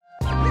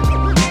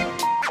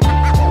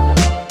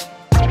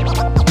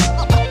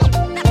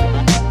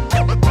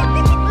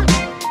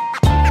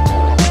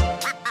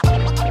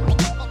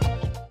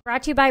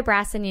brought to you by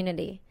Brass and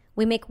Unity.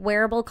 We make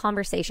wearable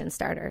conversation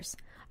starters.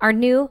 Our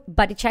new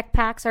Buddy Check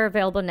packs are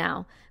available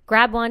now.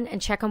 Grab one and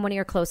check on one of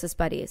your closest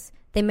buddies.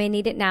 They may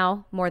need it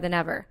now more than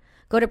ever.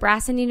 Go to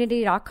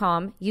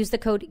brassandunity.com, use the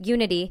code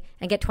UNITY,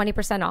 and get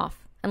 20%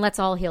 off. And let's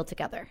all heal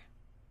together.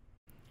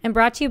 And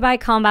brought to you by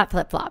Combat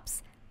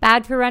Flip-Flops.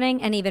 Bad for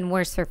running and even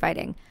worse for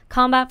fighting.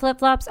 Combat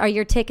Flip-Flops are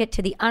your ticket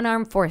to the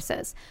unarmed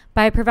forces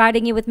by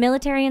providing you with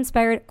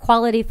military-inspired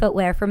quality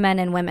footwear for men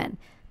and women.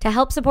 To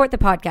help support the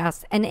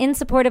podcast and in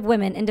support of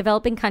women in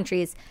developing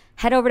countries,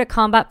 head over to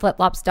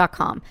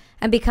combatflipflops.com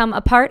and become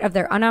a part of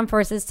their unarmed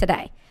forces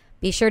today.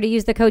 Be sure to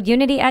use the code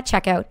UNITY at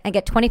checkout and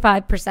get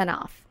 25%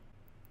 off.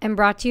 And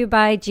brought to you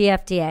by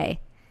GFDA.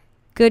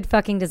 Good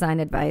fucking design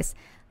advice.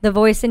 The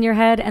voice in your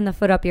head and the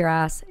foot up your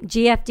ass.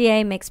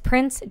 GFDA makes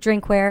prints,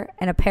 drinkware,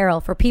 and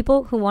apparel for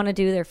people who want to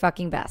do their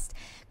fucking best.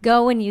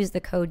 Go and use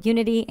the code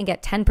UNITY and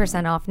get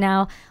 10% off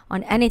now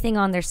on anything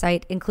on their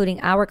site, including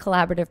our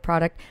collaborative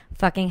product,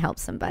 Fucking Help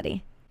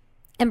Somebody.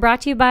 And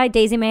brought to you by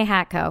Daisy May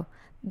Hat Co.,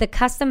 the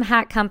custom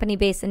hat company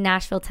based in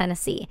Nashville,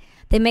 Tennessee.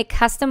 They make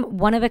custom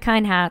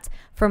one-of-a-kind hats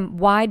from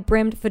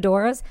wide-brimmed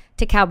fedoras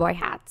to cowboy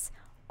hats.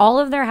 All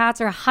of their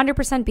hats are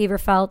 100% beaver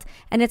felt,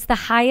 and it's the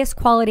highest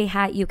quality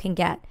hat you can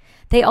get.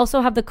 They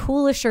also have the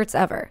coolest shirts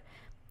ever.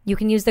 You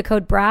can use the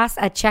code BRASS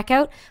at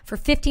checkout for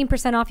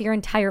 15% off your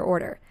entire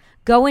order.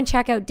 Go and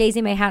check out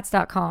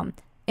daisymayhats.com.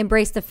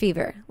 Embrace the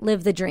fever.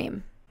 Live the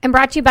dream. And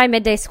brought to you by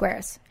Midday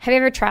Squares. Have you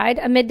ever tried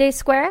a Midday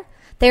Square?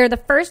 They are the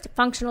first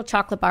functional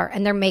chocolate bar,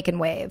 and they're making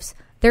waves.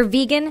 They're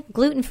vegan,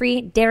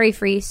 gluten-free,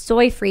 dairy-free,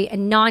 soy-free,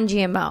 and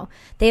non-GMO.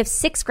 They have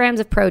 6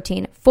 grams of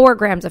protein, 4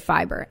 grams of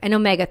fiber, and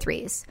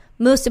omega-3s.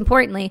 Most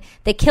importantly,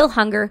 they kill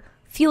hunger,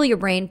 fuel your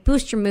brain,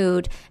 boost your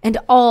mood, and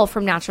all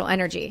from natural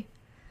energy.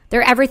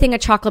 They're everything a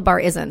chocolate bar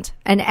isn't,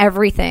 and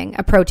everything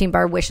a protein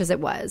bar wishes it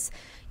was.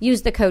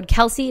 Use the code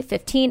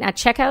Kelsey15 at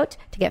checkout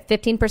to get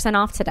 15%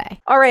 off today.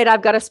 All right,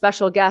 I've got a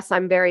special guest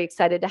I'm very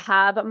excited to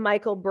have.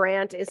 Michael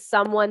Brandt is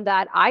someone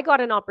that I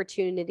got an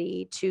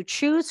opportunity to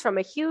choose from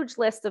a huge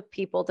list of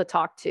people to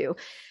talk to.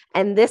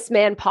 And this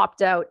man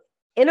popped out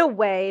in a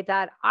way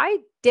that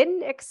I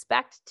didn't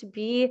expect to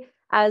be,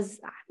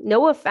 as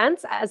no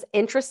offense, as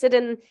interested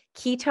in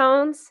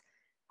ketones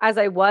as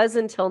I was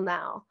until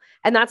now.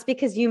 And that's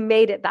because you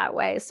made it that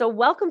way. So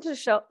welcome to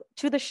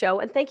the show.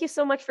 And thank you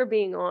so much for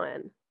being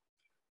on.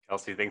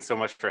 Kelsey, thanks so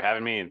much for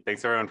having me. And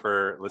thanks everyone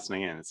for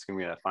listening in. It's going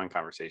to be a fun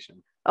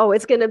conversation. Oh,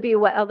 it's going to be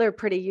well, they're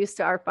pretty used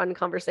to our fun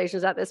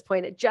conversations at this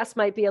point. It just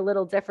might be a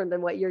little different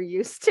than what you're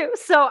used to.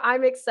 So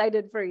I'm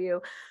excited for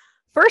you.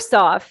 First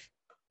off,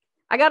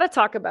 I got to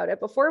talk about it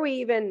before we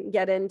even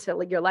get into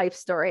like your life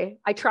story.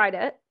 I tried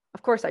it.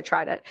 Of course I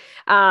tried it.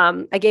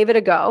 I gave it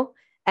a go,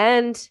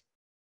 and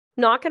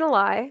not going to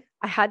lie,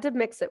 I had to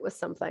mix it with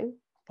something.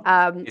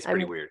 It's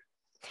pretty weird.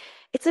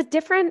 It's a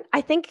different,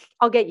 I think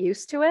I'll get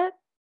used to it.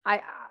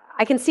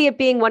 I can see it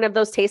being one of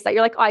those tastes that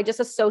you're like, oh, I just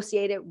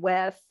associate it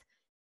with,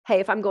 hey,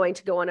 if I'm going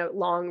to go on a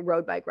long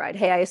road bike ride,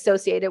 hey, I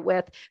associate it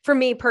with, for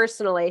me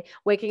personally,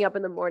 waking up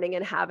in the morning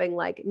and having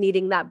like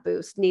needing that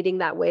boost, needing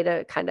that way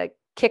to kind of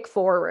kick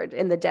forward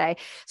in the day.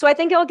 So I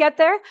think it'll get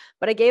there,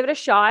 but I gave it a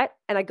shot,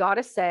 and I got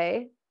to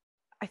say,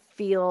 I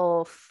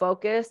feel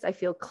focused. I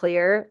feel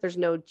clear. There's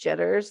no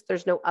jitters.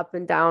 There's no up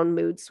and down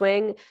mood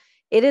swing.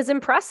 It is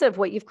impressive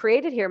what you've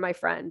created here, my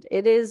friend.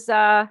 It is,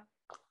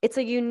 it's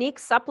a unique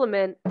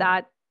supplement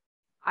that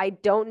I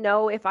don't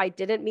know if I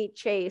didn't meet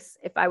Chase,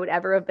 if I would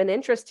ever have been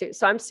interested to.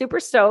 So I'm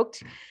super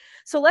stoked.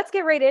 So let's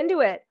get right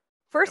into it.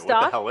 First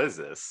off, what the hell is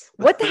this?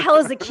 What the hell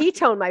is a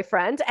ketone, my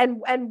friend?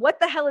 And what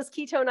the hell is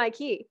ketone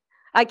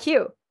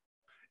IQ?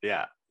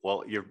 Yeah.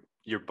 Well,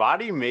 your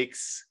body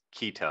makes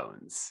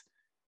ketones.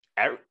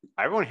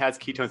 Everyone has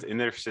ketones in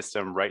their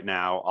system right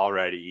now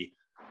already,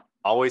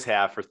 always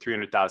have for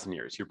 300,000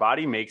 years. Your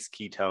body makes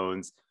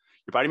ketones.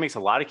 Your body makes a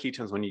lot of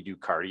ketones when you do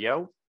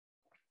cardio.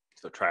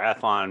 So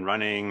triathlon,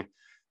 running.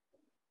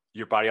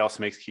 Your body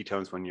also makes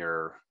ketones when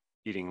you're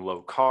eating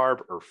low carb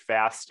or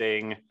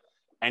fasting.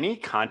 Any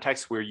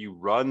context where you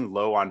run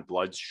low on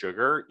blood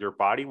sugar, your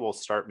body will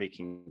start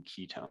making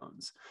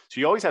ketones.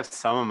 So you always have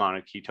some amount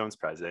of ketones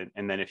present.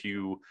 And then if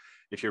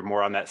you're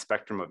more on that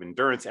spectrum of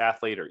endurance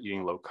athlete or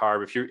eating low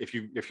carb,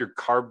 if your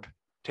carb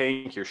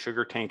tank, your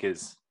sugar tank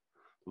is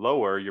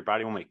lower, your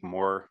body will make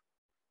more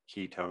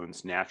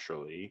ketones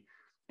naturally.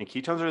 And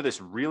ketones are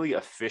this really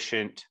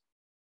efficient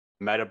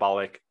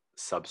metabolic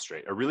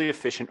substrate, a really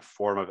efficient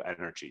form of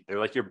energy. They're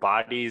like your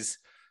body's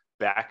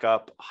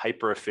backup,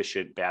 hyper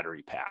efficient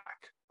battery pack.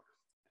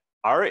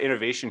 Our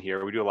innovation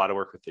here, we do a lot of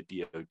work with the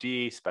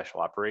DoD, special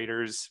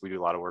operators. We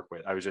do a lot of work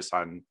with, I was just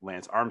on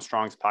Lance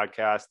Armstrong's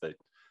podcast, the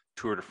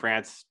Tour de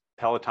France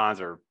Pelotons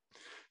are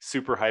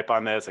super hype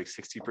on this. Like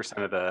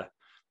 60% of the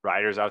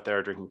riders out there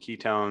are drinking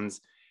ketones.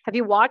 Have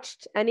you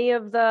watched any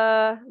of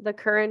the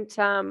current,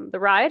 the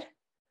ride?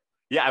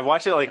 Yeah, I've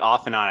watched it like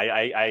off and on.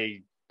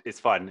 I it's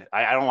fun.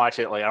 I don't watch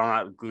it, like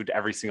I'm not glued to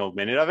every single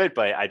minute of it,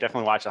 but I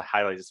definitely watch the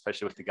highlights,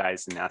 especially with the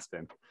guys in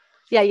Aspen.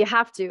 Yeah, you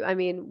have to. I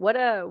mean,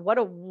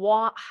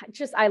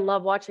 just I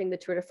love watching the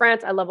Tour de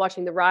France. I love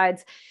watching the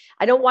rides.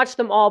 I don't watch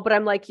them all, but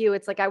I'm like you.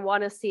 It's like I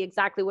want to see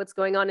exactly what's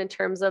going on in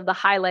terms of the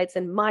highlights.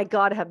 And my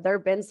God, have there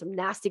been some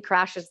nasty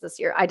crashes this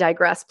year? I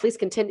digress. Please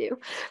continue.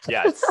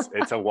 Yeah,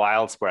 it's a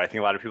wild sport. I think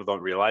a lot of people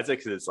don't realize it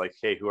because it's like,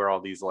 hey, who are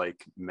all these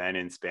like men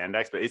in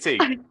spandex? But it's a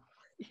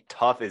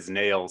tough as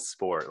nails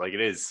sport. Like it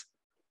is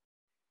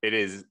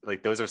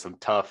like those are some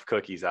tough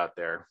cookies out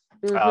there.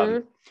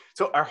 Mhm.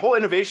 So our whole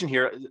innovation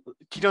here,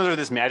 ketones are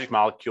this magic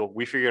molecule.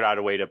 We figured out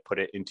a way to put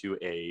it into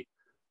a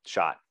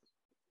shot,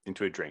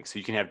 into a drink. So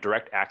you can have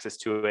direct access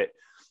to it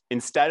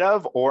instead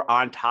of or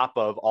on top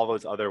of all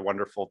those other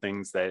wonderful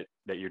things that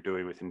you're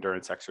doing with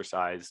endurance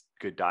exercise,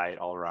 good diet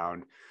all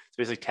around. It's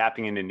basically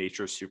tapping into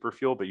nature's super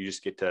fuel, but you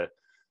just get to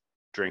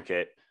drink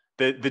it.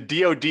 The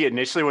DOD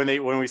initially,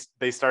 when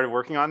they started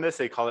working on this,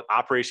 they called it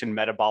Operation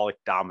Metabolic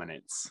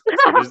Dominance.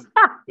 So there's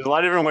a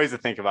lot of different ways to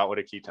think about what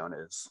a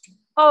ketone is.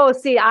 Oh,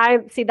 see,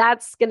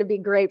 that's going to be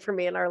great for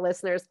me and our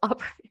listeners.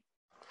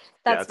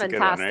 That's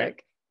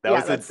fantastic. One,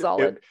 right? That's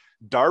solid.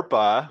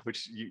 DARPA,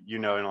 which you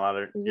know, and a lot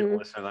of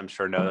listeners I'm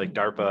sure know, like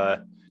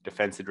DARPA,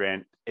 Defense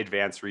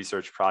Advanced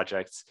Research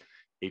Projects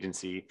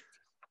Agency.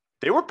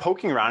 They were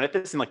poking around at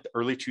this in like the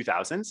early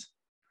 2000s.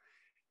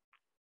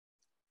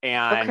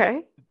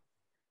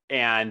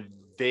 And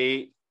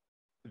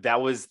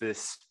that was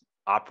this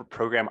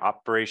program,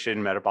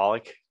 Operation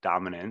Metabolic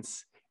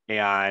Dominance.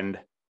 And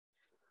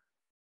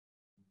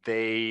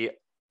they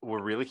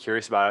were really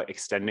curious about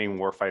extending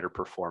warfighter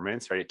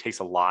performance, right? It takes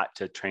a lot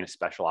to train a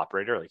special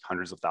operator, like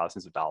hundreds of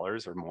thousands of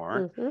dollars or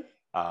more.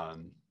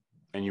 And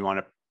you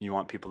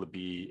want people to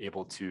be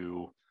able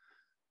to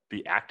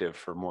be active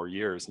for more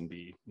years and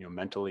be,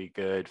 mentally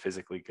good,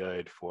 physically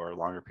good for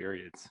longer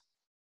periods.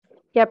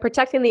 Yeah,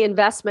 protecting the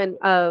investment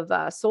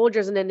of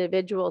soldiers and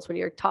individuals when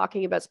you're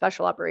talking about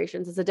special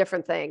operations is a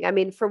different thing. I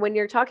mean, for when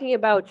you're talking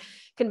about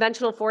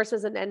conventional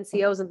forces and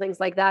NCOs and things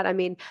like that, I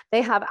mean,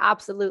 they have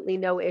absolutely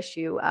no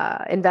issue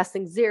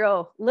investing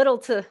little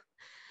to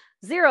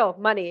zero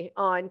money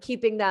on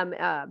keeping them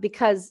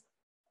because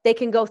they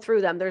can go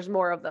through them. There's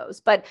more of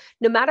those. But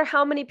no matter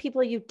how many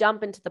people you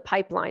dump into the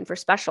pipeline for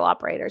special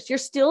operators, you're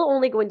still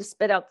only going to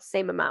spit out the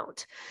same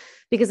amount,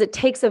 because it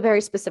takes a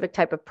very specific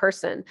type of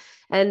person.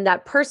 And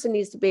that person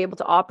needs to be able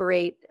to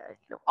operate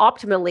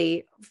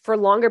optimally for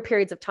longer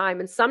periods of time.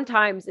 And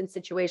sometimes in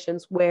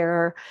situations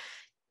where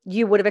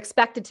you would have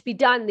expected to be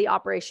done the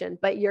operation,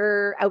 but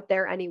you're out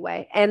there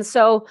anyway. And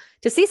so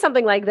to see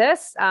something like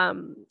this, I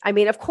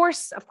mean, of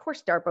course,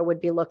 DARPA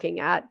would be looking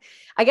at,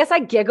 I guess I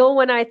giggle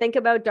when I think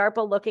about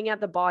DARPA looking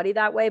at the body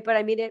that way. But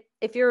I mean,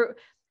 if you're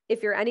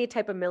any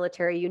type of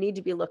military, you need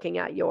to be looking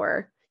at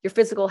your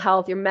physical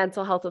health, your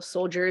mental health of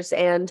soldiers,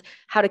 and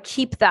how to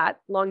keep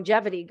that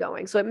longevity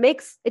going. So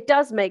it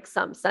does make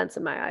some sense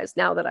in my eyes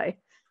now that I,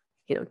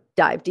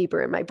 dive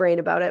deeper in my brain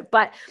about it.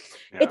 But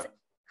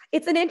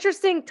it's an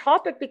interesting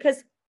topic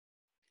because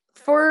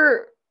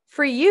for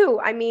you,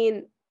 I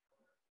mean,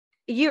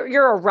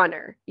 you're a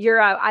runner.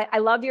 I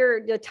love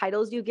the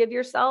titles you give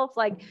yourself.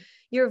 Like,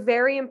 you're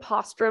very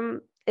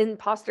imposter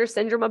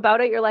syndrome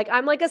about it. You're like,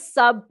 I'm like a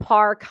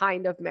subpar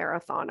kind of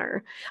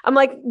marathoner. I'm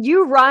like,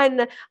 you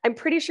run, I'm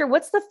pretty sure,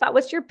 what's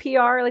your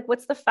PR? Like,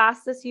 what's the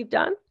fastest you've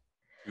done?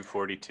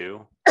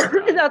 2:42.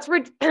 That's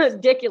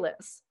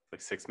ridiculous.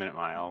 Like 6-minute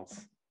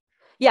miles.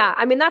 Yeah.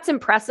 I mean, that's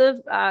impressive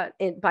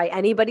by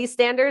anybody's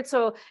standard.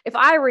 So if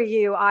I were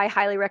you, I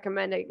highly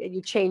recommend you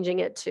changing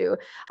it to,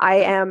 I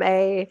am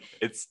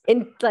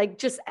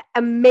just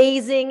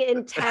amazing,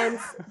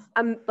 intense.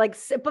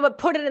 But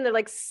put it in there,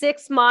 like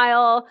 6-minute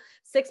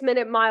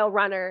mile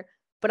runner,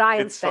 but I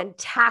am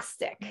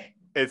fantastic.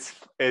 It's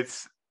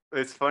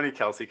funny,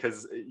 Kelsey,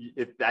 because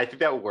I think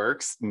that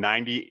works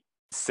 97%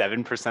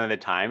 of the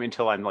time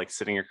until I'm like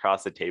sitting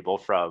across the table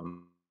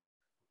from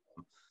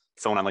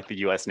someone on like the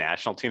U.S.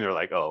 national team. They're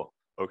like, oh,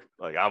 okay,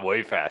 like I'm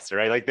way faster,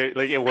 right? Like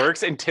it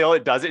works until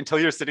it doesn't, until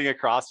you're sitting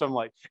across from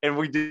and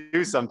we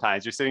do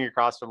sometimes, you're sitting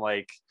across from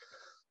like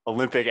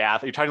Olympic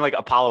athlete, you're talking like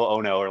Apollo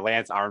Ono or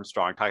Lance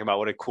Armstrong, talking about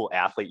what a cool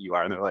athlete you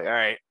are. And they're like, all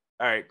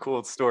right,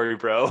 cool story,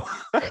 bro.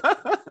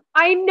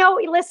 I know.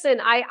 Listen,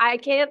 I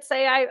can't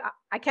say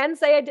I can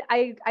say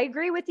I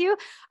agree with you.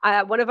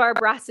 One of our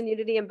Brass and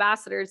Unity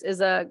ambassadors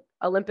is a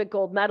Olympic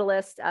gold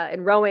medalist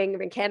in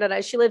rowing in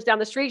Canada. She lives down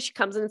the street. She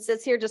comes in and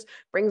sits here, just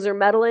brings her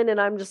medal in,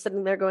 and I'm just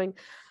sitting there going,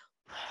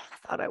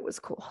 I thought I was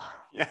cool.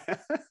 Yeah.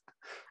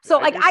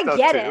 So I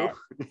get it.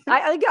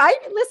 I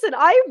listen.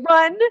 I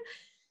run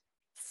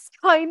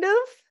kind of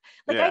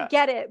I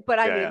get it, but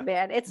I mean,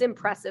 man, it's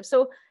impressive.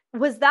 So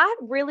was that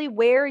really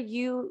where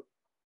you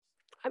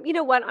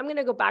know what? I'm going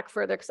to go back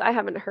further because I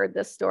haven't heard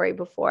this story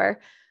before.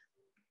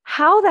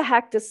 How the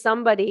heck does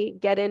somebody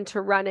get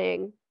into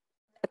running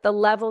at the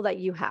level that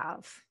you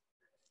have?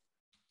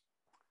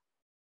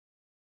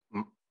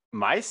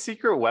 My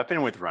secret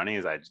weapon with running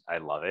is I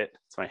love it.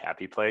 It's my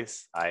happy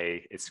place.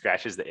 It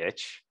scratches the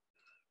itch.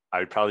 I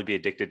would probably be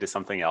addicted to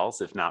something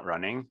else if not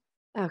running.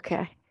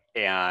 Okay.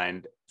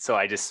 And so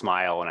I just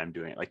smile when I'm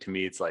doing it. Like, to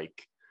me, it's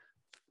like,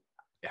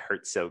 it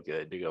hurts so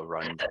good to go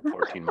run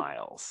 14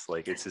 miles.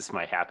 Like, it's just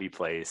my happy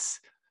place.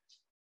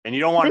 And you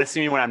don't want to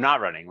see me when I'm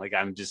not running. Like,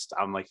 I'm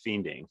like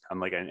fiending.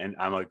 And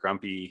I'm a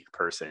grumpy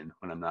person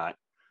when I'm not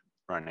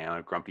running. I'm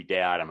a grumpy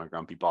dad. I'm a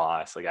grumpy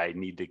boss. Like, I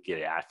need to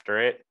get after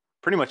it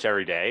pretty much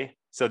every day.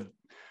 So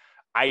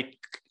I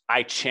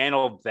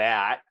channeled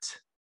that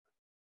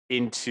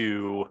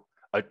into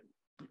a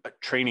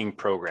training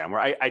program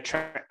where I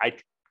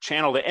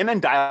channeled it and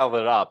then dialed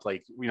it up.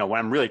 Like, when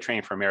I'm really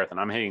training for a marathon,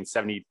 I'm hitting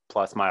 70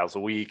 plus miles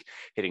a week,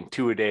 hitting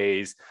 2 a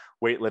days,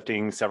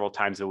 weightlifting several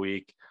times a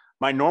week.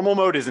 My normal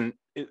mode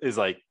is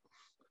like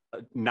a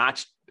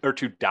notch or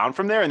two down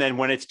from there. And then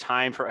when it's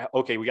time for,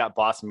 okay, we got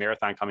Boston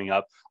Marathon coming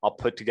up, I'll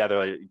put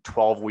together a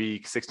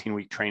 12-week,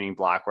 16-week training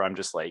block where I'm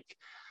just like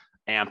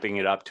amping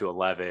it up to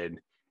 11.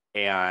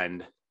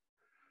 And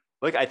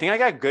like, I think I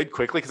got good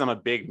quickly because I'm a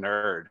big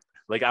nerd.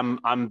 Like,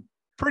 I'm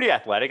pretty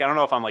athletic. I don't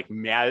know if I'm like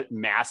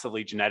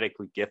massively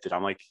genetically gifted.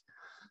 I'm like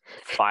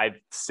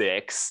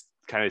 5'6",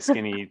 kind of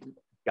skinny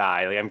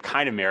guy. Like, I'm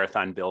kind of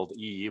marathon build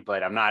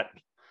but I'm not,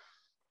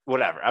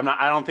 whatever.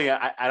 I don't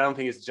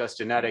think it's just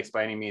genetics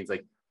by any means.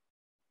 Like,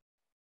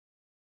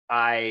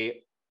 I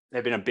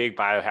have been a big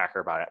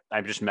biohacker about it.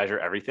 I just measure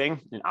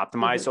everything and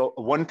optimize. Mm-hmm. So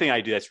one thing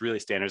I do that's really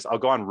standard is I'll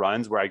go on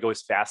runs where I go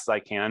as fast as I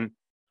can.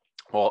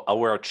 Well, I'll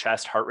wear a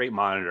chest heart rate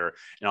monitor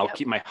and I'll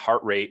keep my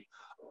heart rate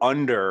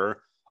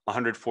under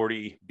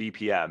 140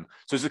 BPM.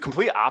 So it's a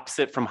complete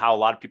opposite from how a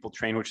lot of people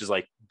train, which is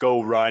like,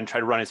 go run, try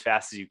to run as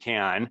fast as you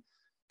can,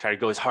 try to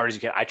go as hard as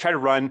you can. I try to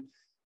run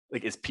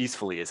like as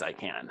peacefully as I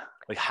can.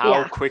 Like,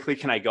 how quickly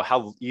can I go?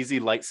 How easy,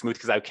 light, smooth?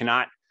 Because I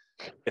cannot,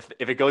 if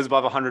it goes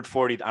above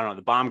 140, I don't know,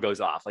 the bomb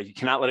goes off. Like, you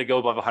cannot let it go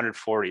above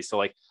 140. So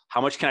like,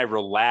 how much can I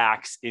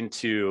relax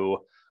into,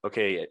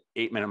 okay,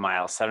 8-minute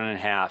mile,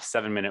 7.5,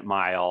 7-minute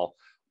mile,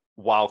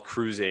 while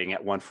cruising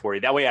at 140.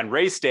 That way on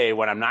race day,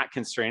 when I'm not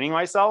constraining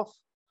myself,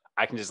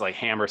 I can just like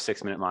hammer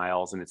 6-minute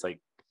miles and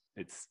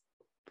it's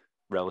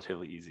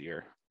relatively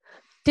easier.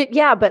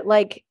 But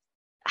like,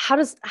 how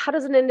does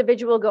an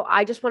individual go,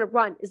 I just want to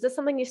run? Is this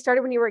something you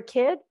started when you were a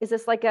kid? Is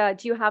this like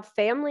do you have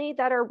family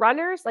that are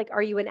runners? Like,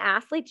 are you an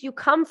athlete? Do you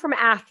come from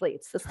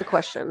athletes? That's the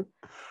question.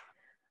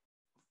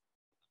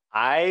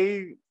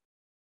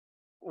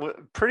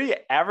 Pretty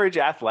average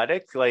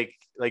athletic. I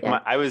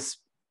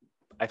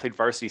played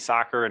varsity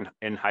soccer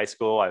in high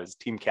school. I was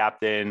team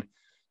captain,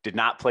 did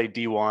not play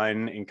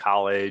D1 in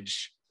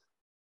college.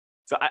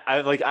 So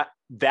I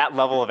that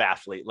level of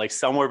athlete, like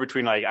somewhere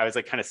between, like, I was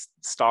like kind of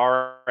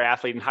star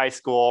athlete in high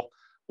school,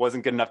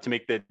 wasn't good enough to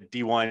make the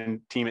D1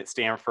 team at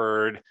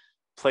Stanford,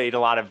 played a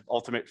lot of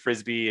ultimate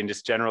Frisbee and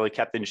just generally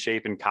kept in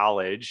shape in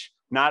college.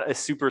 Not a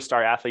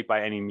superstar athlete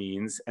by any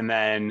means. And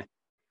then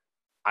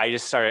I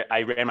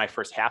ran my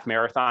first half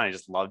marathon. I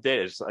just loved it.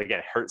 It's like,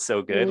 it hurt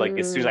so good. Like,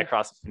 as soon as I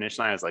crossed the finish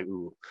line, I was like,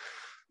 ooh.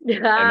 Yeah,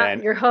 and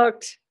then you're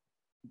hooked.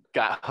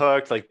 Got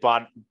hooked, I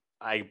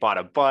bought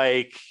a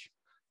bike,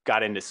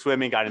 got into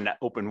swimming, got into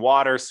open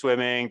water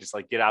swimming, just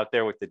like get out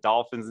there with the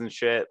dolphins and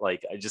shit.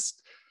 Like, I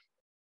just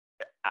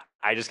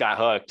got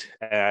hooked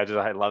and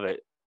I love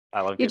it.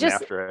 I love getting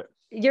after it.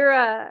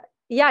 You're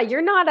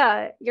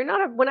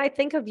not when I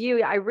think of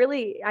you,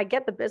 I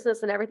get the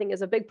business and everything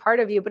is a big part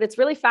of you, but it's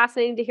really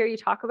fascinating to hear you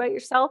talk about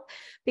yourself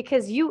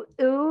because you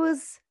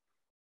ooze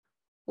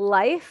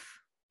life.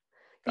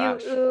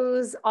 Gosh. You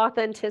ooze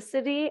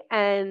authenticity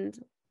and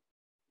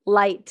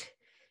light.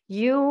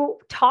 You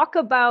talk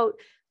about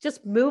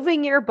just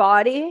moving your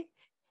body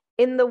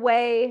in the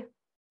way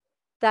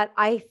that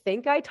I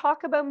think I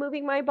talk about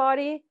moving my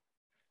body,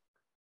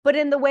 but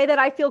in the way that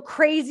I feel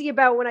crazy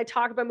about when I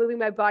talk about moving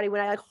my body,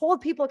 when I like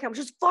hold people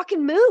accountable, just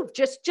fucking move,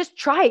 just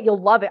try it. You'll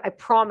love it. I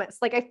promise.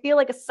 Like, I feel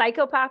like a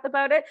psychopath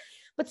about it,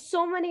 but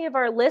so many of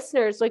our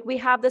listeners, like, we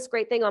have this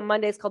great thing on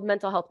Mondays called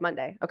Mental Health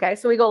Monday. Okay.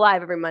 So we go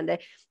live every Monday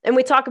and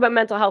we talk about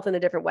mental health in a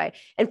different way.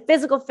 And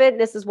physical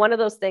fitness is one of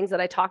those things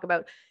that I talk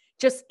about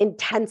just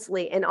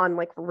intensely and on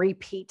like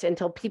repeat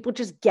until people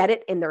just get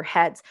it in their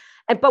heads.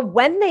 But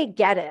when they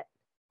get it,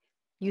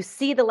 you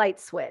see the light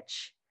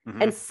switch. Mm-hmm.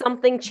 And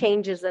something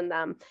changes in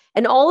them.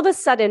 And all of a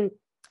sudden,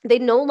 they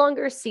no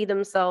longer see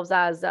themselves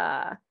as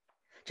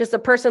just a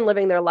person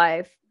living their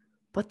life,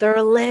 but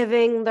they're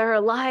living their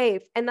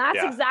life. And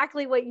that's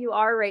exactly what you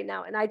are right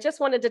now. And I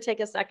just wanted to take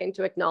a second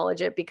to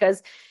acknowledge it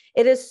because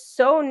it is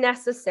so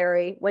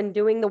necessary when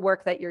doing the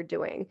work that you're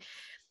doing.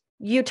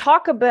 You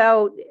talk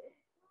about,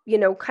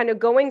 kind of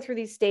going through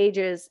these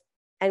stages,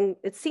 and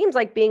it seems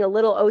like being a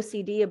little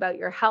OCD about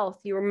your health.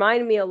 You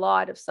remind me a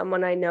lot of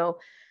someone I know.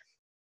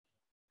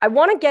 I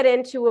want to get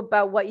into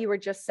about what you were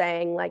just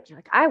saying. Like, you're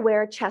like, I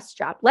wear a chest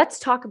strap. Let's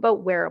talk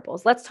about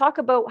wearables. Let's talk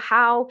about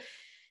how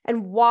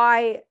and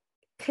why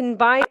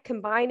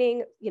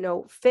combining,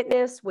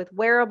 fitness with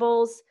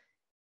wearables,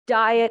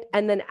 diet,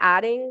 and then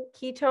adding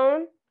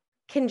ketone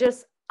can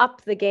just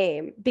up the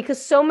game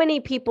because so many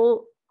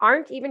people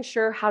aren't even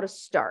sure how to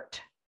start.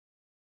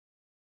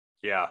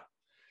 Yeah,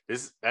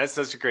 that's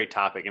such a great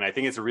topic. And I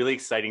think it's a really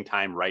exciting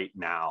time right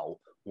now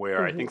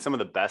where I think some of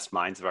the best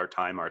minds of our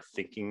time are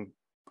thinking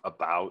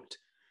about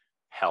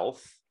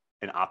health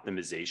and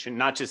optimization,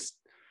 not just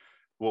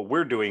what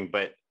we're doing,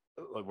 but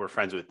we're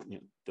friends with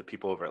the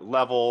people over at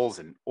Levels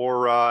and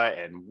Aura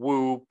and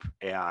Whoop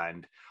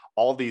and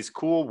all these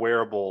cool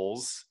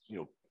wearables,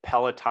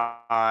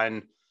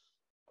 Peloton,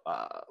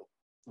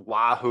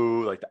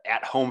 Wahoo, like the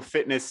at-home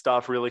fitness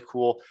stuff, really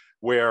cool.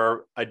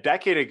 Where a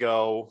decade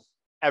ago,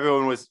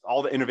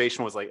 all the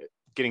innovation was like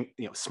getting,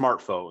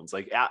 smartphones,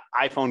 like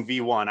iPhone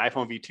V1,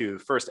 iPhone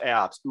V2, first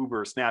apps,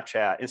 Uber,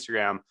 Snapchat,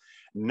 Instagram.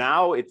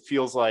 Now it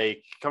feels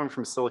like, coming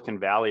from Silicon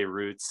Valley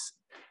roots,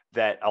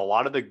 that a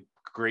lot of the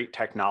great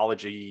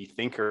technology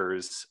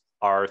thinkers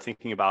are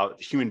thinking about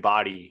the human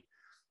body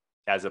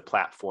as a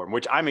platform,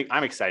 which I'm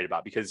excited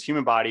about, because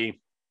human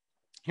body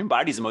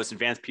is the most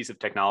advanced piece of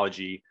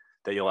technology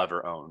that you'll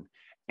ever own.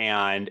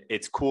 And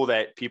it's cool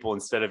that people,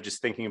 instead of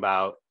just thinking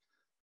about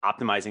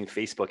optimizing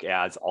Facebook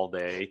ads all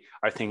day,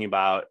 are thinking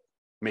about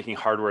making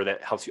hardware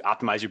that helps you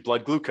optimize your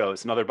blood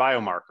glucose and other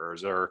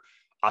biomarkers, or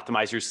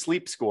optimize your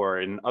sleep score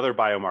and other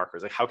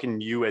biomarkers. Like, how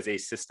can you, as a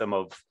system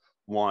of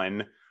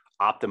one,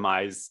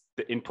 optimize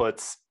the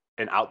inputs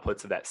and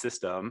outputs of that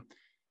system?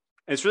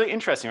 And it's really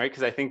interesting, right?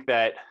 Because I think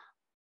that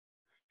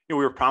we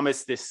were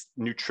promised this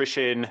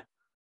nutrition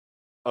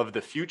of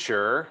the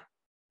future,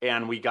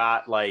 and we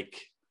got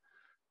like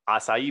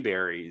acai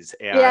berries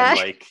and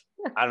like,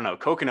 I don't know,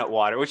 coconut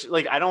water, which,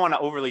 like, I don't want to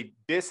overly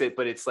diss it,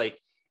 but it's like,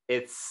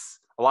 it's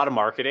a lot of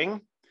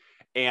marketing.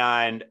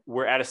 And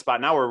we're at a spot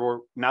now where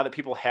now that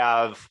people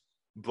have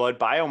blood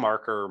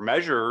biomarker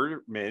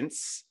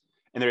measurements,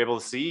 and they're able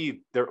to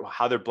see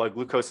how their blood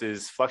glucose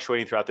is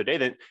fluctuating throughout the day,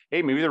 then,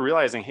 hey, maybe they're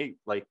realizing, hey,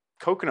 like,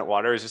 coconut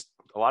water is just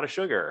a lot of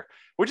sugar,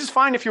 which is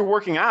fine if you're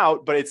working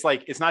out, but it's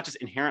like, it's not just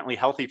inherently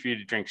healthy for you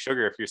to drink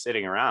sugar if you're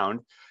sitting around.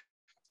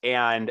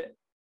 And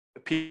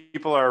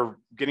people are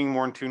getting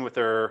more in tune with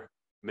their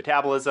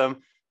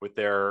metabolism, with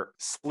their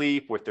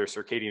sleep, with their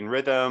circadian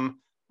rhythm,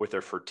 with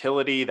their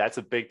fertility. That's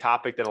a big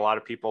topic that a lot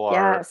of people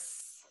are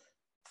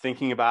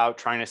thinking about,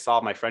 trying to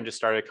solve. My friend just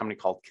started a company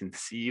called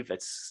Conceive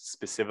that's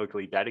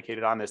specifically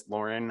dedicated on this.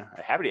 Lauren,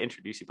 I'm happy to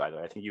introduce you, by the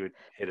way. I think you would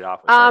hit it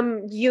off with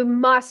her. You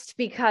must,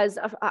 because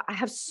I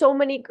have so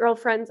many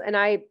girlfriends, and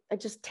I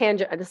just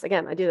tangent.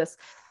 I do this.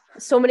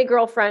 So many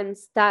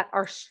girlfriends that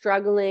are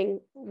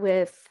struggling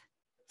with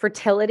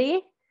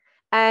fertility.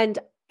 And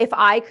if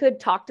I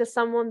could talk to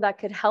someone that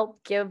could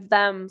help give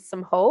them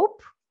some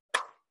hope,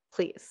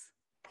 please.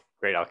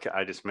 Great.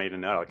 I just made a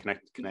note. I'll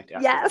connect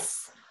after.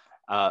 Yes.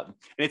 And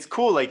it's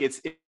cool. Like,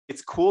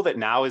 it's cool that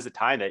now is the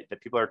time that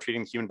people are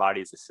treating the human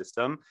body as a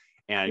system,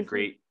 and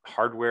great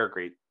hardware,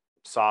 great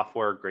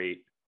software,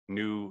 great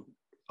new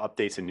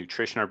updates and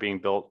nutrition are being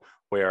built,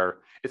 where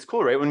it's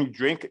cool, right? When you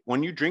drink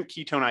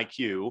Ketone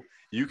IQ,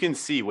 you can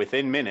see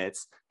within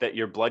minutes that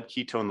your blood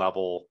ketone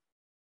level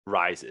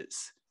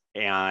rises.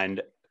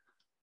 And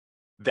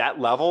that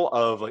level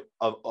of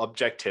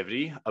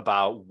objectivity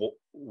about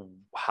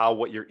how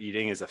what you're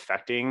eating is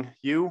affecting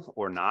you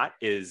or not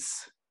is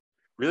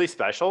really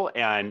special.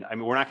 And I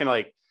mean, we're not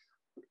going to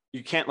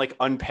you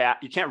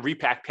can't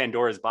repack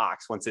Pandora's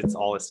box once it's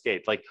all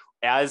escaped. Like,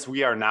 as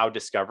we are now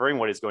discovering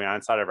what is going on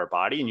inside of our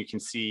body, and you can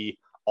see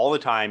all the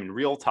time in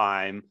real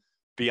time,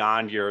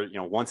 beyond your,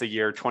 once a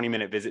year,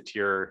 20-minute visit to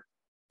your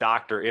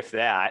doctor, if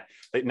that,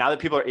 like, now that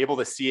people are able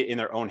to see it in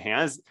their own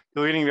hands,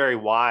 they're getting very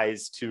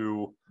wise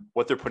to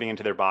what they're putting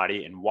into their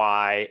body and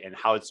why, and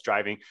how it's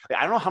driving. Like,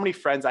 I don't know how many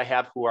friends I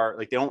have who are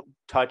like, they don't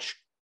touch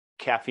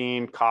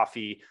caffeine,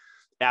 coffee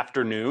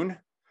after noon,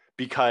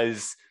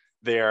 because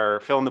they're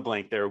fill in the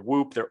blank, their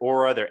Whoop, their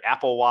Aura, their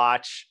Apple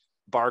Watch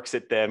barks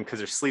at them because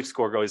their sleep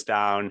score goes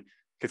down,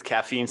 because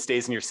caffeine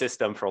stays in your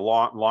system for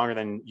longer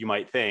than you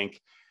might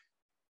think.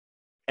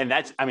 And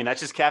that's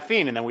just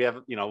caffeine. And then we have,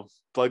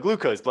 blood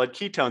glucose, blood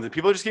ketones, and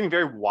people are just getting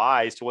very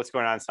wise to what's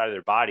going on inside of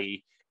their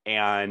body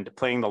and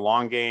playing the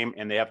long game.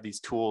 And they have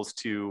these tools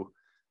to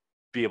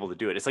be able to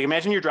do it. It's like,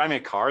 imagine you're driving a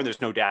car and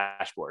there's no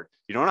dashboard.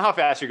 You don't know how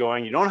fast you're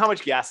going. You don't know how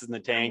much gas is in the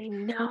tank.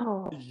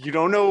 No. You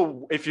don't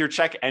know if your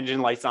check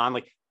engine light's on.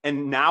 Like,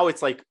 and now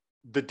it's like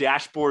the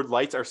dashboard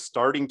lights are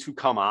starting to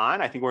come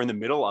on. I think we're in the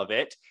middle of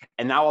it.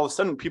 And now all of a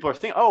sudden people are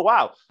thinking, oh,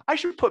 wow, I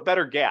should put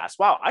better gas.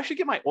 Wow, I should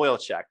get my oil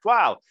checked.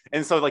 Wow.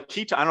 And so, like,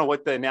 ketone, I don't know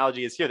what the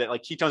analogy is here, that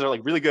like ketones are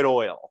like really good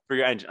oil for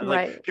your engine.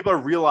 Right. Like, people are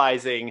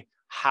realizing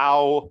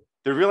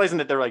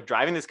that they're like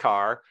driving this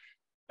car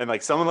and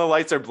like some of the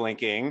lights are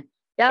blinking.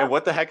 Yeah. And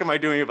what the heck am I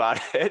doing about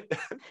it?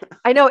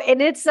 I know.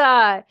 And it's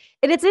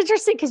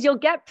interesting because you'll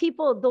get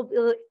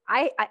people,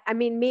 I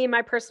mean, me in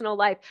my personal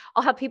life,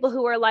 I'll have people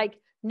who are like,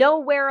 no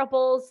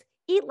wearables,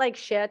 eat like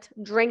shit,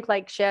 drink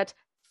like shit,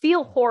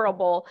 feel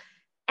horrible,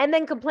 and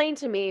then complain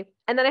to me.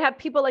 And then I have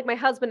people like my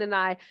husband and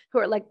I who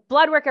are like,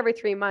 blood work every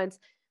 3 months,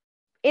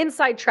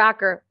 inside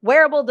tracker,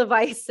 wearable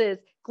devices,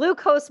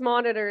 glucose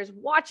monitors,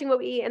 watching what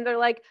we eat. And they're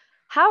like,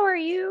 how are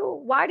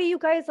you? Why do you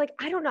guys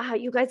I don't know how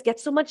you guys get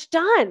so much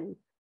done.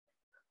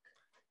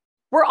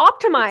 We're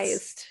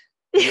optimized.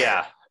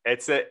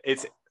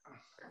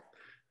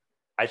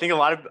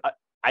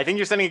 I think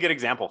you're setting a good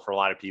example for a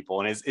lot of people.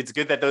 And it's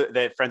good that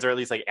that friends are at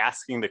least like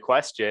asking the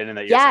question, and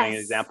that you're setting an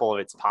example of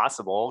it's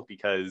possible,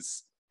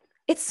 because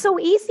It's so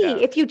easy. Yeah.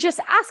 If you just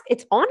ask,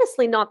 it's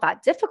honestly not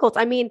that difficult.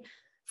 I mean,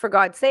 for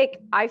God's sake,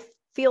 I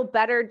feel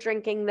better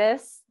drinking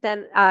this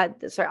than,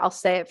 sorry, I'll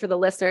say it for the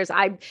listeners.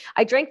 I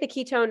drank the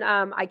ketone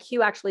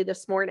IQ actually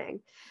this morning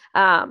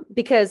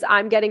because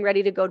I'm getting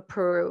ready to go to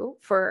Peru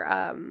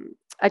for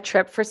a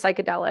trip for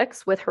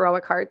psychedelics with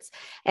Heroic Hearts,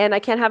 and I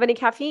can't have any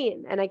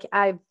caffeine. And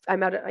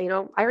I'm out of, I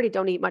already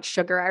don't eat much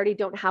sugar. I already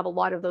don't have a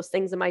lot of those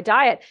things in my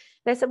diet.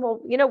 And I said,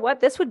 well, you know what?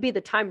 This would be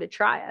the time to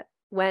try it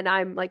when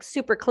I'm like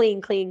super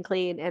clean,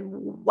 and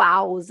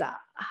wowza.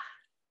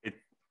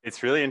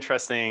 It's really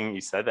interesting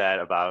you said that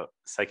about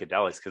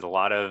psychedelics, because a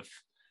lot of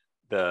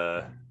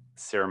the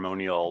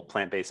ceremonial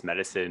plant-based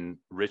medicine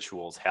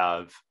rituals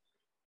have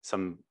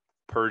some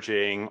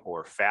purging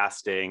or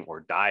fasting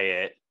or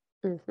diet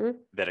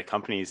that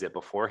accompanies it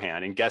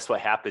beforehand. And guess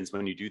what happens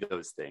when you do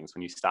those things?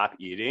 When you stop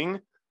eating,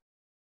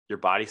 your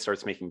body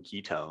starts making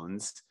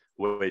ketones,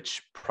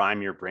 which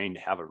prime your brain to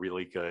have a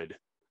really good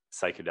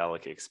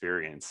psychedelic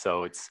experience.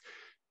 So it's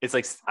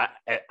like,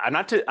 I'm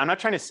not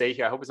trying to say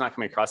here, I hope it's not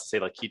coming across to say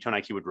like ketone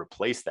IQ would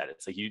replace that.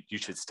 It's like you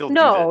should still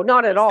no,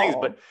 not at all.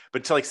 Things,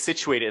 but to like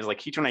situate it as like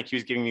ketone IQ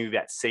is giving you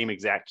that same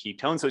exact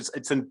ketone. So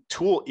it's a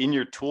tool in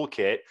your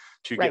toolkit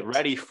to get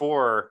ready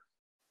for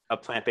a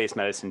plant-based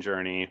medicine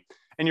journey.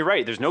 And you're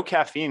right, there's no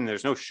caffeine,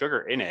 there's no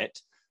sugar in it.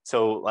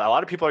 So a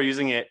lot of people are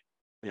using it,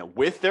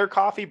 with their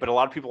coffee, but a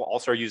lot of people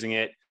also are using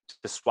it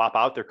to swap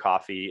out their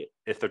coffee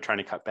if they're trying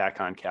to cut back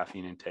on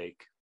caffeine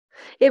intake.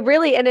 It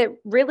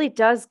really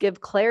does give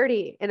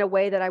clarity in a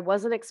way that I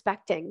wasn't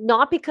expecting,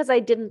 not because I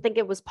didn't think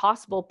it was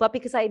possible, but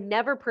because I had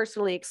never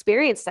personally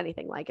experienced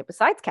anything like it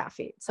besides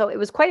caffeine. So it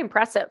was quite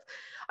impressive.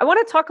 I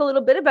want to talk a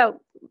little bit about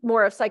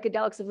more of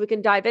psychedelics, if we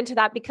can dive into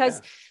that,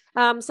 because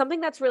something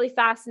that's really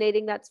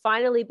fascinating that's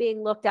finally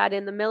being looked at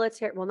in the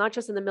military, well, not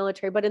just in the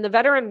military, but in the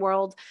veteran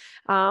world,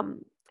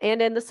 and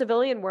in the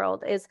civilian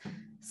world, is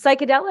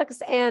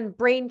psychedelics and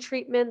brain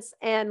treatments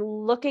and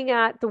looking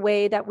at the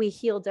way that we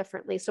heal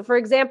differently. So for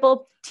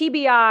example,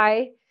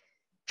 TBI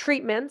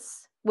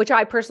treatments, which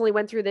I personally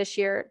went through this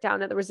year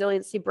down at the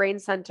Resiliency Brain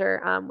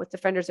Center with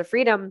Defenders of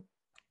Freedom.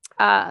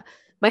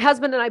 My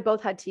husband and I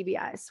both had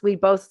TBIs. We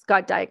both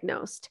got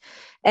diagnosed,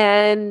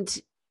 and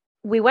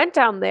we went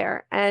down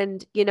there,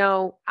 and,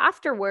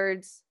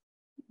 afterwards,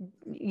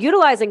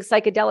 utilizing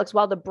psychedelics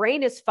while the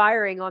brain is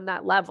firing on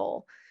that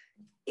level,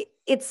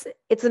 it's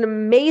an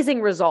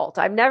amazing result.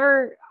 I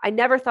never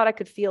thought I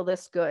could feel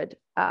this good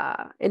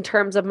in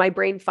terms of my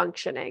brain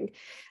functioning.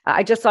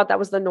 I just thought that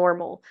was the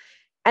normal.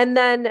 And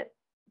then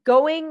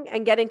going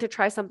and getting to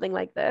try something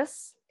like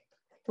this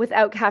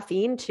without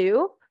caffeine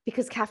too,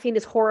 because caffeine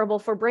is horrible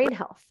for brain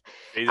health.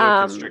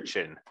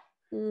 Vasoconstriction,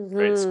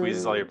 right? It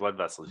squeezes all your blood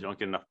vessels. You don't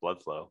get enough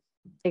blood flow.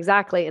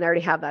 Exactly. And I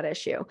already have that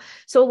issue.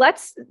 So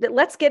let's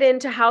get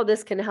into how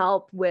this can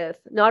help with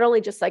not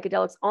only just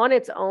psychedelics on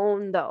its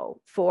own,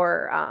 though,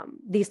 for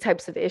these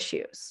types of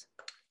issues.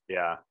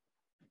 Yeah.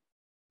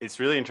 It's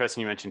really interesting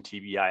you mentioned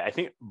TBI. I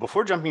think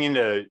before jumping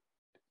into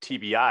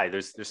TBI,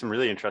 there's some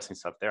really interesting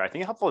stuff there. I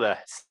think it's helpful to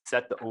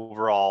set their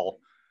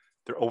overall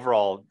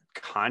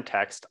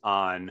context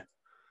on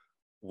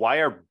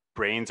why our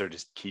brains are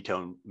just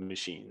ketone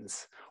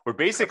machines. Where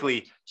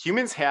basically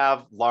humans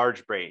have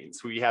large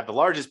brains. We have the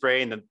largest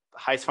brain, the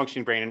highest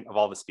functioning brain of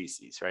all the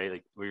species, right?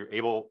 Like we're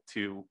able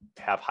to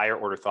have higher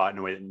order thought in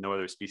a way that no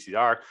other species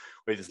are.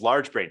 We have this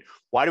large brain.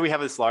 Why do we have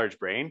this large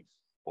brain?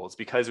 Well, it's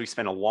because we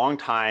spend a long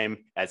time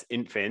as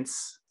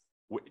infants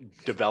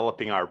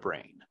developing our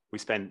brain. We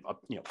spend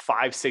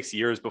 5-6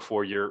 years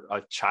before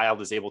a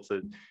child is able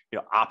to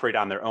operate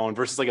on their own,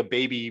 versus like a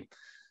baby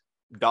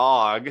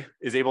dog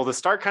is able to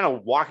start kind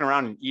of walking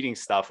around and eating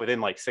stuff within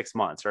like 6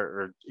 months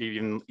or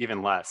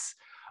even less.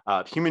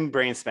 Human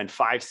brains spend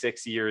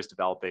 5-6 years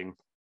developing.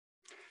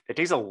 It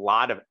takes a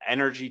lot of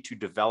energy to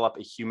develop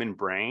a human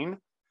brain,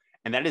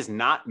 and that is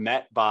not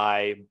met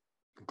by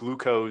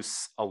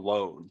glucose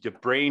alone. The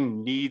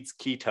brain needs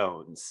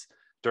ketones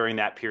during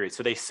that period.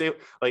 So they say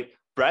like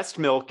breast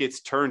milk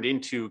gets turned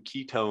into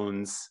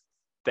ketones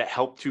that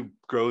help to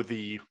grow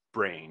the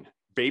brain.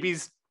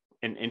 Babies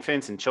and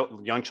infants and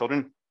young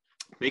children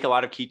make a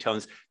lot of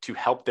ketones to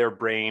help their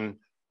brain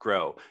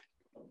grow.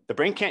 The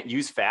brain can't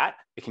use fat.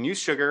 It can use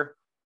sugar,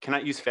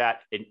 cannot use fat.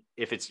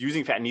 If it's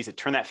using fat, it needs to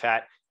turn that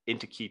fat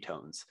into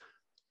ketones.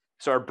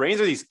 So our brains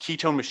are these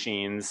ketone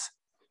machines,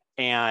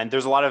 and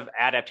there's a lot of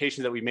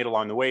adaptations that we made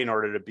along the way in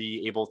order to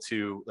be able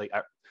to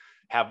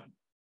have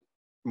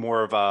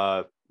more of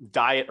a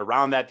diet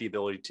around that, the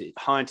ability to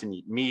hunt and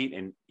eat meat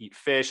and eat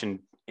fish and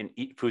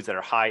eat foods that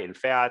are high in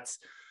fats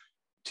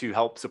to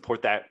help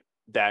support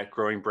that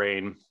growing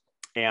brain.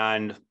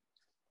 And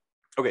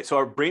okay, so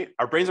our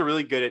brains are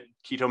really good at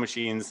ketone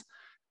machines.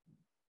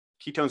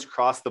 Ketones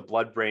cross the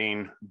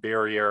blood-brain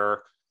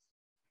barrier.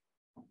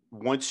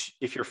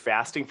 If you're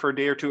fasting for a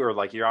day or two, or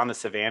like you're on the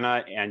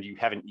savannah and you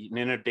haven't eaten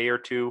in a day or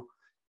two,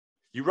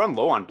 you run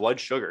low on blood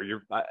sugar.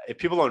 If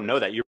people don't know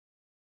that, your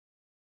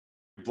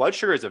blood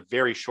sugar is a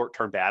very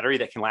short-term battery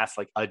that can last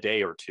like a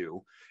day or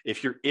two.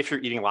 If you're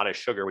eating a lot of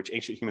sugar, which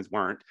ancient humans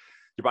weren't,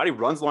 your body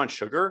runs low on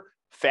sugar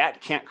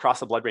fat can't cross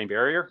the blood-brain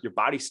barrier, your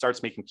body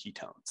starts making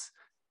ketones.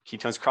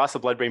 Ketones cross the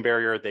blood-brain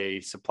barrier,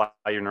 they supply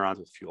your neurons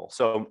with fuel.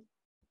 So,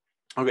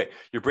 okay,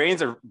 your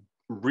brains are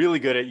really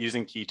good at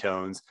using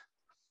ketones.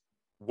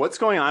 What's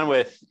going on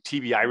with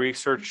TBI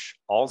research,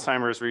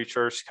 Alzheimer's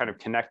research, kind of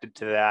connected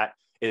to that,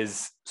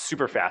 is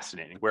super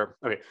fascinating. Where,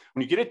 okay,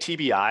 when you get a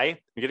TBI,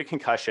 you get a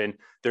concussion,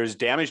 there's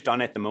damage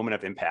done at the moment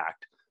of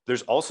impact.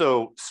 There's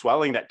also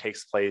swelling that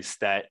takes place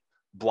that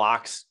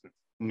blocks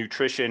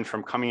nutrition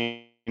from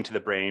coming into the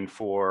brain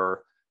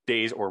for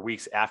days or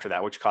weeks after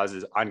that, which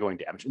causes ongoing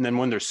damage. And then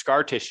when there's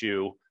scar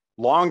tissue,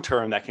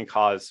 long-term, that can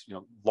cause,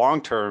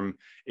 long-term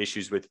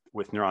issues with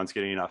neurons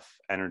getting enough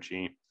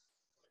energy.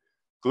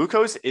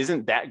 Glucose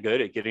isn't that good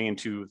at getting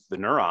into the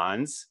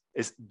neurons.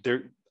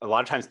 A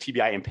lot of times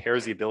TBI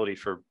impairs the ability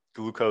for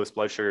glucose,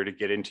 blood sugar, to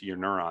get into your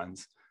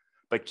neurons.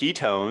 But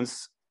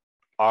ketones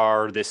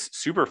are this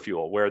super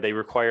fuel where they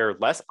require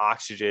less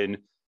oxygen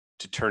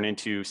to turn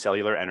into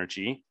cellular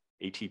energy,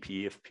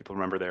 ATP, if people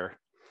remember their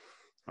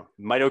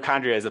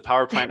mitochondria is the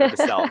power plant of the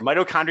cell.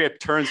 Mitochondria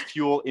turns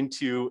fuel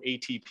into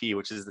ATP,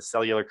 which is the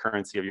cellular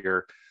currency of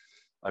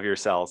your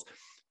cells.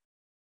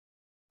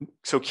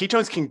 So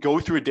ketones can go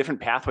through a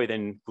different pathway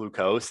than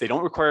glucose. They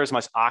don't require as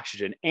much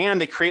oxygen, and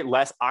they create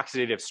less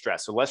oxidative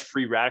stress. So less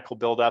free radical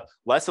buildup,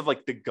 less of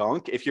like the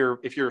gunk. If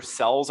your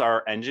cells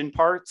are engine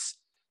parts,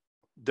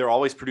 they're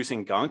always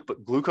producing gunk,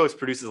 but glucose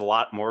produces a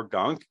lot more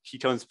gunk.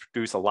 Ketones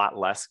produce a lot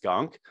less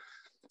gunk.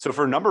 So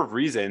for a number of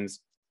reasons,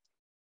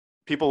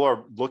 people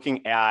are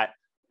looking at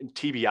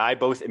TBI,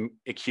 both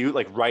acute,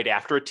 like right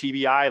after a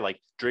TBI, like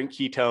drink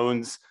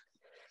ketones,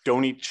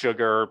 don't eat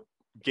sugar,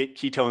 get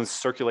ketones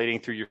circulating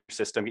through your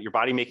system, get your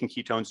body making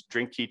ketones,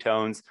 drink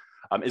ketones,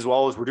 as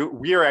well as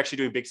we are actually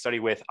doing a big study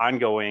with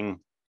ongoing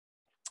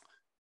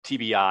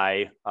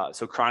TBI,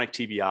 so chronic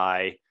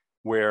TBI,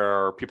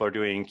 where people are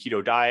doing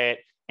keto diet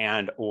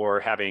and or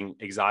having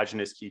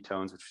exogenous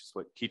ketones, which is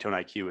what Ketone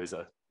IQ is,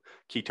 a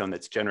ketone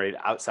that's generated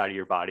outside of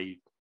your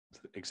body.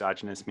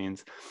 Exogenous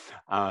means.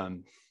 So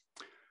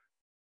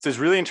it's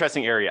a really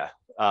interesting area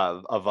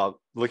of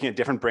looking at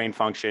different brain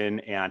function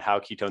and how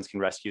ketones can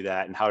rescue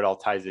that, and how it all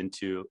ties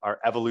into our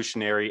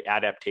evolutionary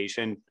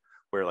adaptation,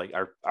 where like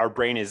our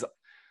brain is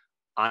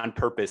on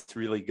purpose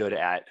really good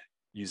at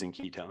using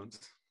ketones.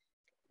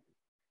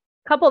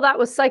 Couple that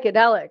with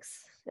psychedelics,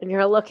 and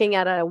you're looking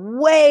at a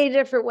way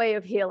different way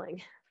of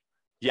healing.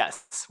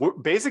 Yes. We're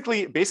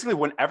basically,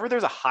 whenever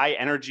there's a high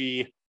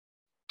energy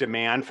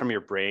demand from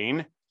your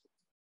brain,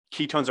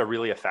 ketones are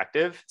really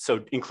effective.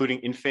 So including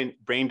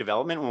infant brain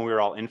development when we were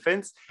all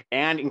infants,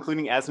 and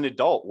including as an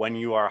adult when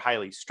you are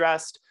highly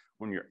stressed,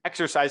 when you're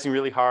exercising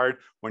really hard,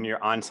 when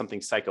you're on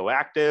something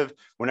psychoactive,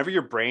 whenever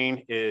your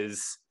brain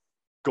is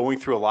going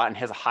through a lot and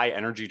has a high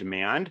energy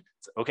demand,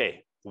 it's,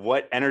 okay,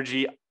 what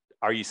energy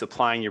are you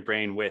supplying your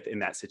brain with in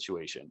that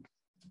situation?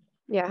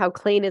 Yeah, how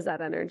clean is that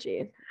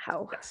energy?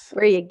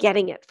 Where are you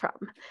getting it from?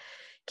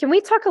 Can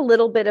we talk a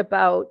little bit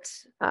about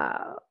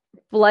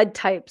blood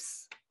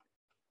types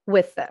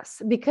with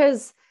this?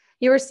 Because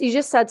you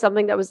just said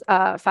something that was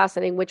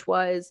fascinating, which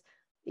was,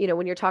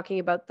 when you're talking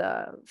about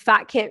the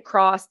fat can't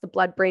cross the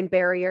blood-brain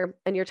barrier,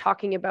 and you're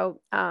talking about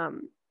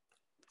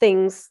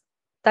things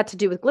that to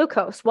do with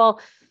glucose.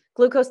 Well,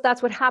 glucose,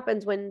 that's what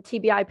happens when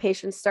TBI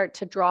patients start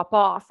to drop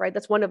off, right?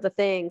 That's one of the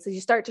things, is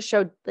you start to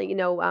show,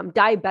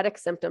 diabetic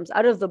symptoms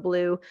out of the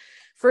blue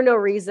for no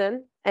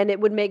reason. And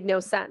it would make no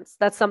sense.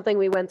 That's something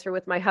we went through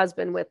with my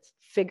husband with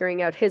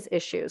figuring out his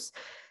issues.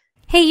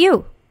 Hey,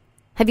 you.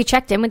 Have you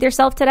checked in with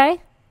yourself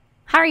today?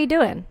 How are you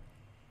doing?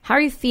 How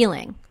are you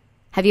feeling?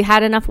 Have you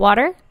had enough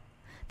water?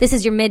 This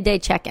is your midday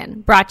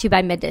check-in, brought to you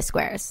by Midday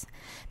Squares.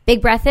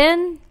 Big breath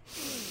in.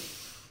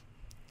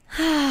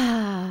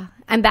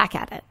 I'm back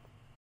at it.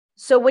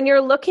 So when you're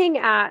looking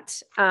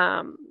at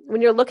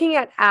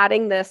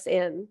adding this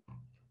in,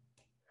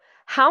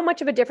 how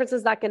much of a difference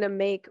is that going to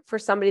make for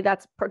somebody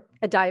that's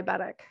a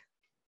diabetic?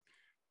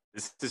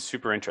 This is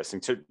super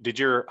interesting. So did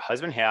your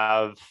husband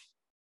have,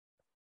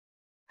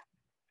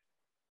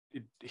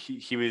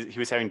 he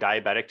was having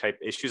diabetic type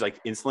issues,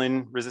 like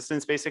insulin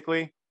resistance,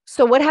 basically?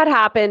 So what had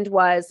happened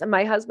was,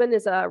 my husband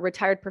is a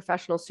retired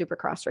professional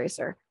supercross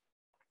racer.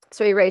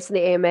 So he raced in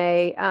the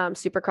AMA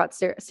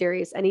Supercross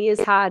series, and he has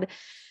had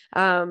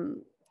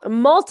a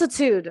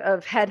multitude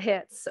of head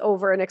hits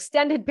over an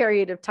extended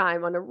period of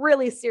time on a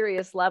really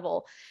serious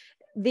level.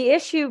 The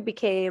issue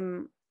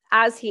became,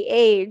 as he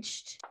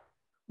aged,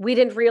 we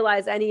didn't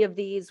realize any of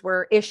these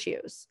were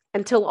issues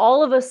until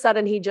all of a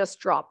sudden he just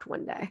dropped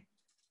one day,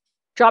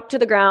 dropped to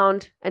the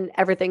ground, and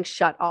everything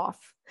shut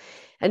off.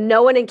 And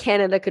no one in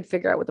Canada could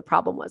figure out what the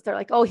problem was. They're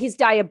like, oh, he's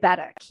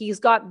diabetic. He's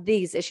got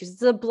these issues.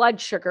 It's a blood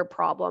sugar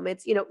problem.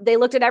 It's, they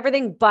looked at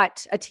everything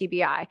but a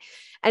TBI.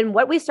 And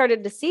what we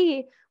started to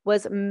see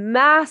was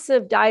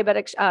massive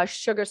diabetic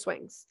sugar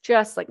swings.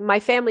 Just like,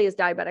 my family is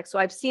diabetic, so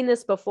I've seen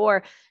this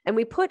before. And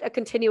we put a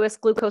continuous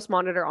glucose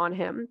monitor on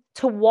him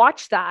to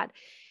watch that.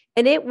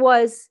 And it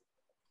was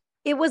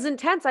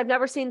intense. I've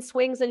never seen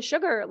swings in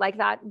sugar like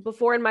that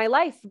before in my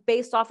life,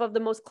 based off of the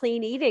most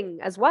clean eating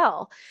as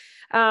well.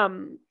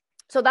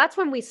 So that's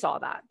when we saw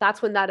that.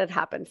 That's when that had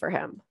happened for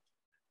him.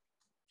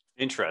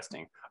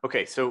 Interesting.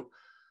 Okay, so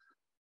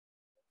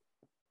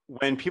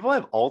when people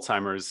have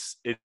Alzheimer's,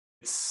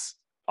 it's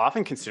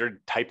often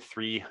considered type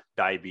 3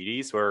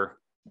 diabetes, or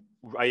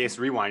I guess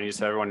rewinding just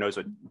so everyone knows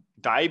what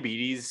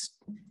diabetes,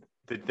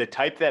 the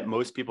type that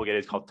most people get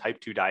is called type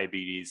 2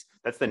 diabetes.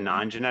 That's the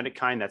non-genetic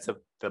kind. That's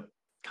the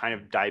kind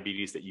of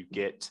diabetes that you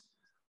get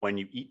when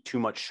you eat too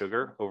much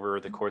sugar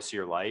over the course of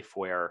your life,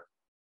 where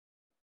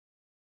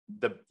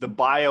the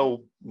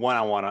bio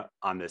one-on-one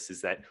on this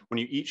is that when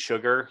you eat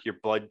sugar, your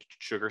blood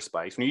sugar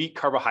spikes. When you eat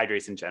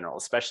carbohydrates in general,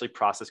 especially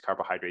processed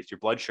carbohydrates, your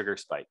blood sugar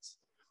spikes.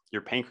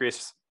 Your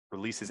pancreas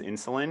releases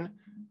insulin,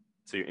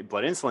 so your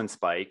blood insulin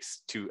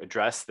spikes to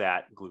address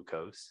that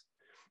glucose.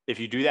 If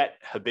you do that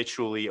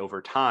habitually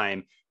over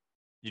time,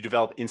 you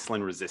develop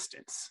insulin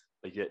resistance.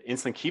 Like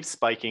insulin keeps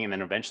spiking and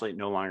then eventually it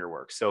no longer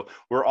works. So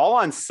we're all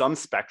on some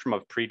spectrum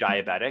of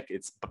pre-diabetic.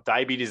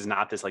 Diabetes is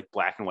not this like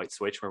black and white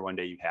switch where one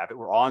day you have it.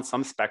 We're all on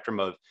some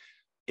spectrum of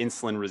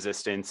insulin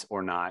resistance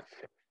or not.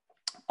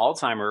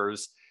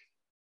 Alzheimer's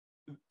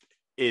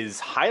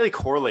is highly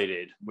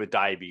correlated with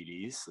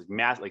diabetes,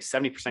 like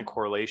 70%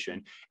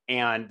 correlation.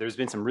 And there's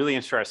been some really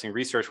interesting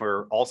research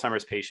where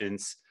Alzheimer's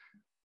patients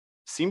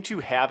seem to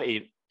have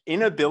an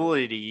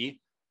inability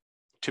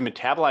to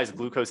metabolize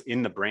glucose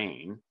in the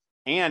brain.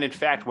 And in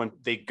fact, when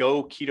they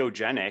go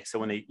ketogenic, so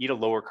when they eat a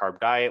lower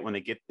carb diet, when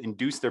they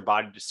induce their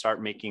body to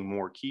start making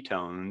more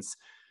ketones,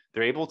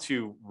 they're able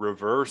to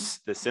reverse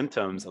the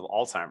symptoms of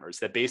Alzheimer's.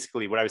 That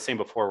basically what I was saying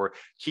before, where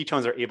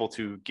ketones are able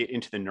to get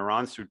into the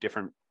neurons through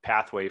different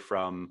pathway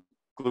from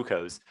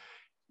glucose.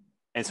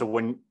 And so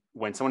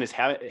when someone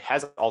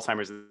has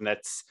Alzheimer's, and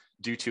that's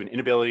due to an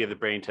inability of the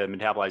brain to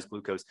metabolize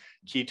glucose,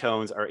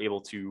 ketones are able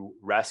to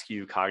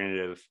rescue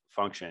cognitive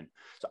function.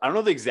 So I don't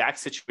know the exact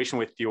situation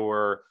with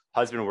your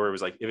husband where it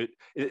was like,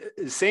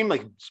 the same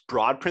like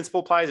broad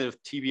principle applies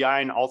with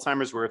TBI and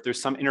Alzheimer's, where if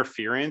there's some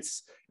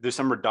interference, there's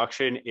some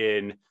reduction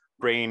in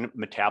brain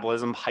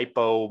metabolism,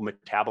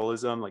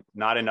 hypometabolism, like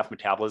not enough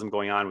metabolism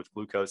going on with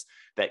glucose,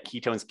 that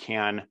ketones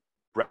can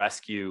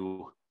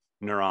rescue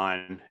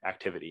neuron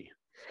activity.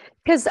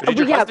 Because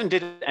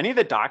did any of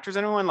the doctors,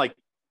 anyone like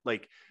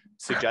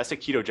suggest a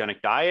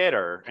ketogenic diet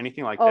or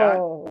anything like that?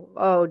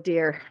 Oh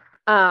dear.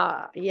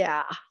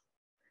 Yeah.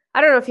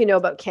 I don't know if you know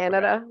about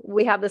Canada. Okay.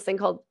 We have this thing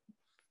called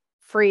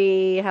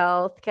free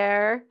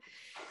healthcare.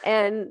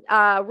 And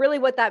really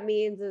what that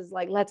means is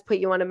like, let's put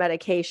you on a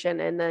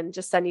medication and then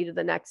just send you to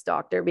the next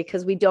doctor,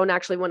 because we don't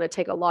actually want to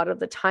take a lot of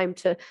the time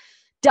to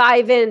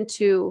dive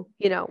into,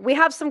 we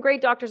have some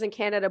great doctors in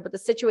Canada, but the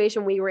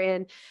situation we were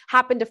in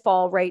happened to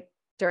fall right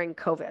during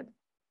COVID,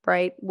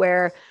 right?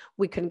 Where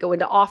we couldn't go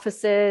into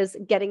offices,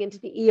 getting into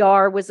the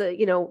ER was,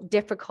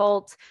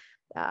 difficult.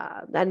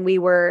 And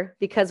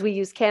because we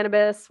use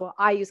cannabis,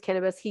 I use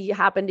cannabis. He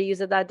happened to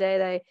use it that day.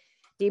 They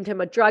deemed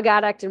him a drug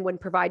addict and wouldn't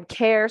provide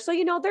care. So,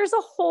 there's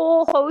a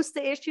whole host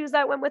of issues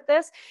that went with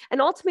this. And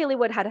ultimately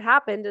what had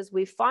happened is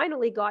we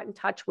finally got in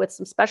touch with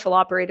some special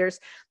operators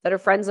that are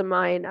friends of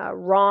mine,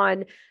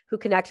 Ron, who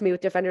connected me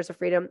with Defenders of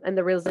Freedom and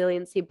the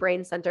Resiliency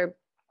Brain Center.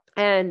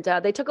 And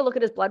they took a look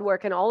at his blood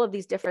work and all of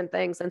these different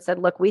things and said,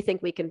 look, we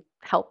think we can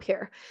help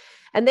here.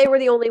 And they were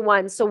the only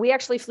ones. So we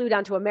actually flew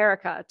down to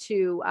America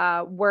to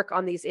work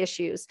on these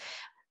issues.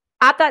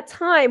 At that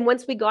time,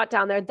 once we got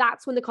down there,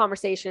 that's when the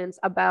conversations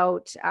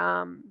about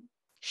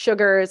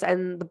sugars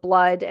and the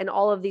blood and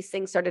all of these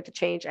things started to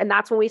change. And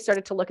that's when we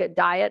started to look at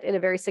diet in a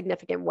very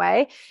significant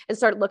way and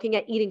started looking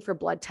at eating for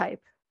blood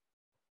type.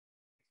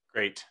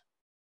 Great.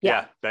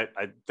 Yeah,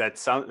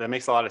 that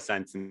makes a lot of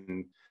sense.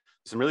 And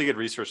some really good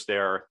research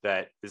there,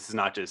 that this is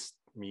not just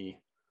me,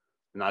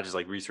 not just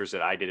like research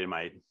that I did in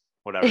my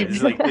whatever.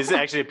 This is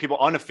actually people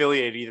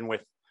unaffiliated even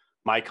with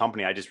my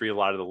company. I just read a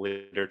lot of the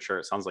literature.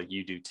 It sounds like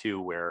you do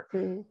too,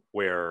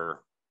 where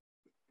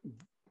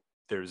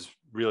there's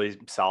really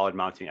solid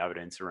mounting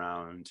evidence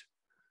around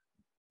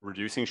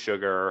reducing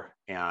sugar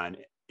and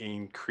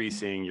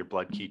increasing your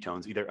blood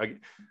ketones,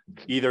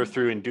 either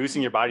through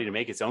inducing your body to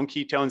make its own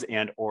ketones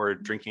and or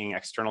drinking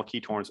external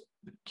ketones,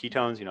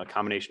 a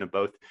combination of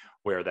both,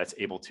 where that's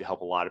able to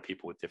help a lot of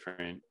people with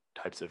different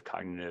types of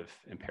cognitive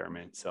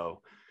impairment.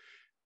 So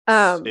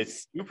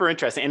it's super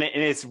interesting. And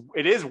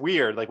it is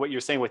weird, like what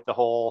you're saying with the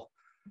whole,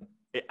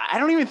 I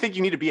don't even think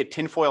you need to be a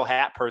tinfoil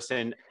hat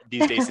person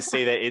these days to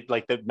say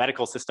that the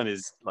medical system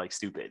is like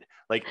stupid.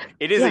 Like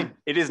it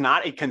is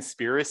not a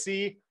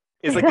conspiracy.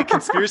 It's like the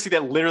conspiracy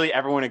that literally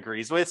everyone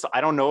agrees with. So I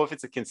don't know if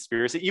it's a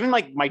conspiracy. Even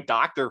like my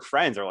doctor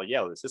friends are like,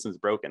 yeah, the system's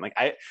broken. Like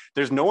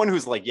there's no one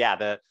who's like,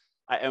 yeah,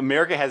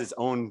 America has its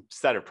own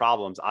set of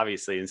problems,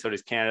 obviously. And so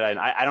does Canada. And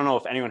I don't know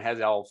if anyone has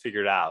it all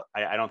figured out.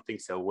 I don't think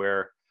so.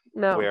 Where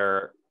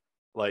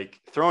like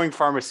throwing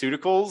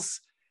pharmaceuticals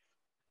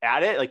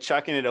at it, like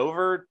chucking it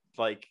over,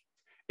 like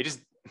it just,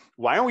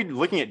 why aren't we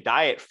looking at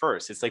diet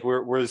first? It's like,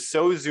 we're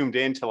so zoomed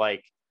into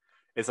like,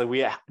 it's like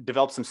we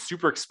developed some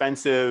super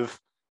expensive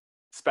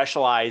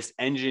specialized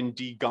engine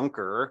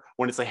degunker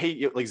when it's like,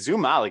 hey, like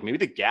zoom out, like maybe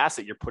the gas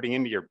that you're putting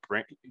into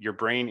your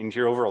brain, into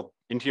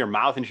your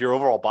mouth, into your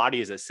overall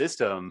body as a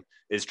system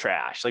is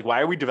trash. Like,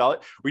 why are we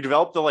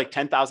developed the like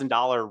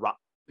 $10,000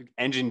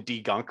 engine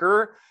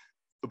degunker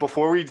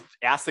before we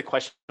ask the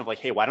question of like,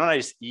 hey, why don't I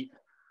just eat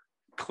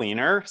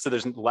cleaner so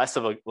there's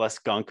less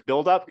gunk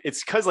buildup?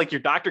 It's because like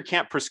your doctor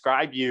can't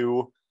prescribe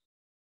you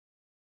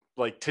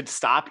like to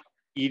stop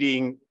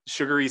eating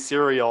sugary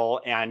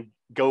cereal and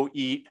go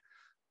eat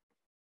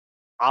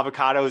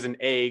avocados and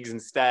eggs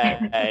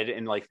instead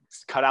and like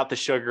cut out the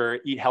sugar,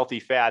 eat healthy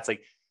fats.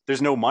 Like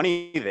there's no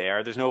money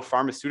there. There's no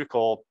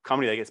pharmaceutical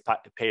company that gets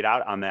paid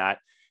out on that.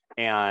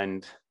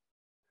 And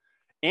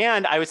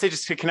I would say,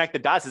 just to connect the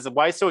dots, is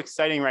why it's so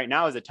exciting right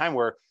now is a time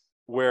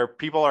where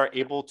people are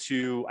able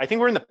to, I think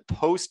we're in the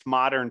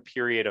postmodern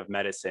period of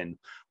medicine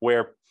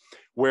where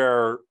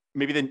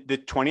maybe the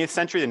 20th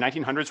century, the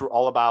 1900s were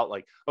all about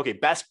like, okay,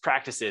 best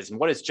practices. And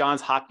what does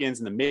Johns Hopkins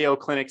and the Mayo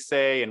Clinic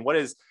say? And what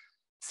does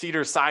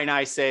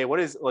Cedars-Sinai say? What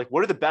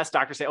do the best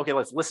doctors say? Okay,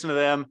 let's listen to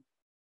them.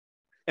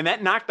 And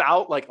that knocked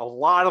out like a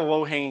lot of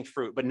low hanging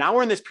fruit. But now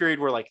we're in this period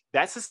where like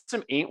that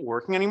system ain't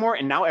working anymore.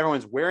 And now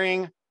everyone's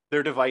wearing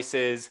their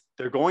devices.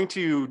 They're going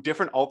to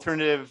different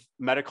alternative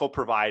medical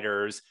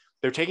providers.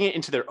 They're taking it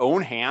into their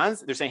own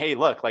hands. They're saying, hey,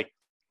 look, like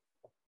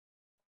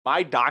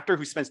my doctor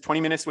who spends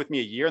 20 minutes with me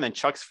a year and then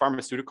chucks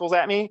pharmaceuticals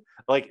at me,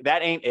 like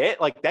that ain't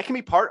it. Like that can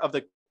be part of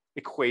the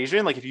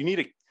equation. Like if you need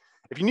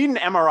an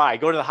MRI,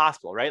 go to the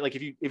hospital, right?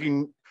 Like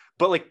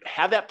but like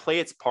have that play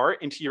its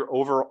part into your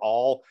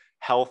overall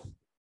health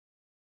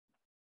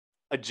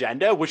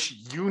agenda, which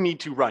you need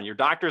to run. Your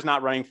doctor's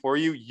not running for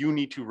you. You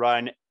need to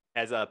run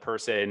as a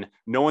person.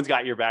 No one's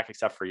got your back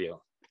except for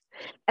you.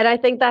 And I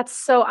think that's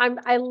so, I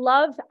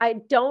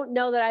don't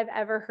know that I've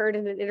ever heard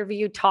in an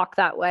interview talk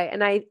that way.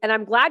 And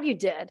I'm glad you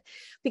did,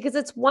 because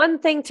it's one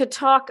thing to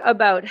talk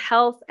about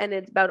health and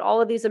it's about all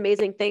of these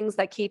amazing things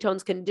that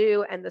ketones can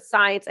do and the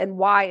science and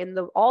why and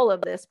all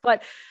of this,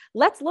 but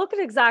let's look at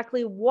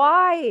exactly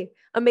why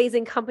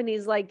amazing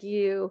companies like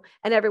you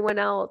and everyone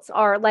else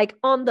are like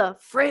on the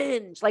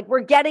fringe. Like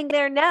we're getting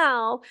there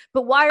now,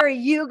 but why are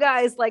you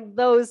guys like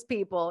those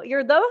people?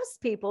 You're those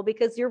people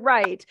because you're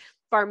right.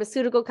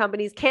 Pharmaceutical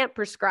companies can't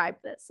prescribe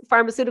this.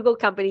 Pharmaceutical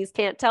companies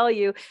can't tell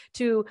you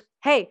to,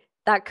 hey,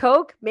 that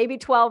Coke, maybe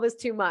 12 is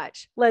too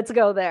much. Let's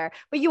go there.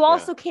 But you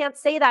also can't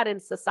say that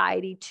in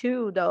society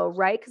too, though,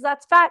 right? Because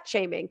that's fat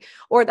shaming,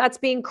 or that's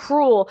being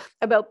cruel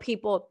about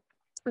people.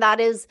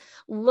 That is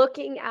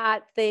looking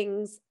at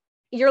things.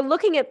 You're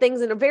looking at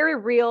things in a very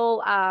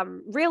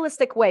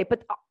realistic way.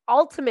 But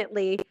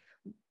ultimately,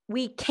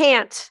 we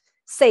can't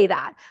say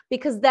that,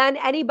 because then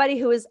anybody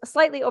who is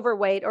slightly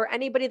overweight or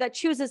anybody that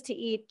chooses to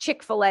eat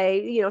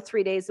Chick-fil-A,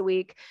 3 days a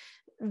week,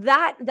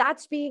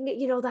 that's being,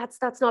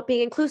 that's not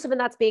being inclusive,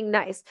 and that's being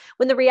nice.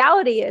 When the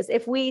reality is,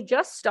 if we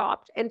just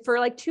stopped and for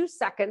like 2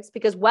 seconds,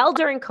 because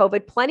during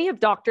COVID, plenty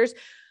of doctors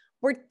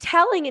were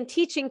telling and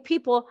teaching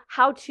people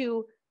how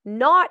to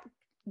not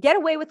get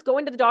away with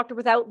going to the doctor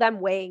without them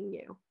weighing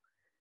you.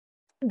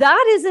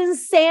 That is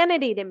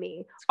insanity to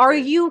me. Are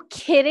you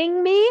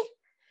kidding me?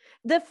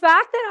 The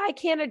fact that I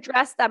can't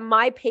address that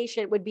my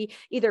patient would be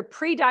either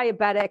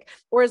pre-diabetic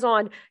or is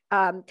on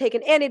take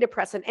an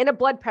antidepressant and a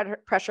blood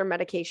pressure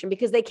medication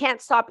because they can't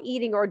stop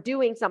eating or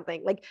doing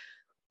something. Like,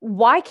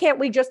 why can't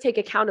we just take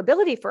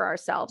accountability for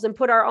ourselves and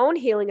put our own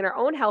healing and our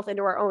own health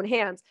into our own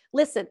hands?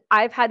 Listen,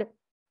 I've had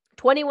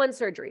 21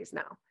 surgeries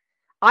now.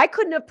 I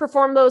couldn't have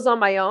performed those on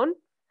my own.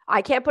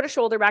 I can't put a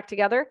shoulder back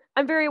together.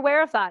 I'm very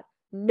aware of that.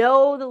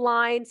 Know the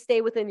line,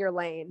 stay within your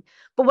lane.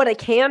 But what I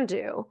can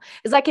do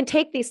is I can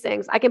take these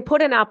things. I can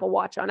put an Apple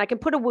Watch on. I can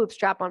put a Whoop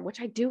strap on, which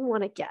I do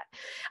want to get.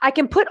 I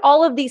can put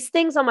all of these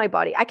things on my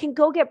body. I can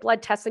go get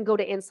blood tests and go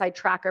to Inside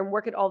Tracker and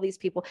work at all these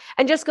people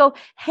and just go,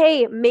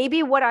 hey,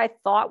 maybe what I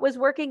thought was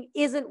working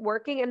isn't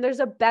working. And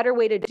there's a better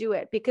way to do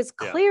it, because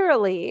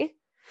clearly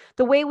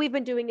the way we've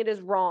been doing it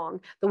is wrong.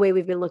 The way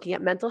we've been looking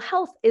at mental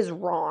health is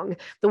wrong.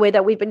 The way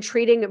that we've been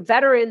treating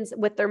veterans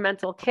with their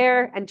mental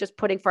care and just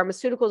putting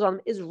pharmaceuticals on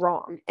them is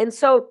wrong. And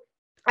so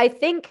I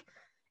think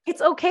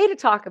it's okay to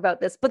talk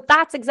about this, but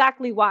that's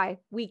exactly why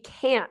we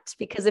can't,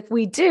 because if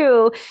we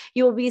do,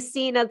 you will be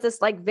seen as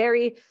this like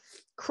very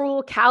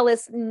cruel,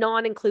 callous,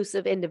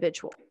 non-inclusive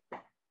individual.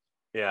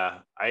 Yeah.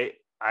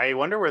 I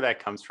wonder where that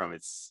comes from.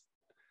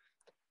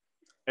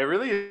 It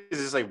really is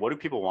just like, what do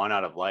people want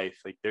out of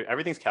life? Like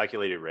everything's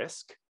calculated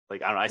risk.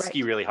 Like, I don't know, I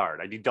ski really hard.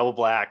 I do double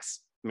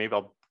blacks. Maybe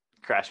I'll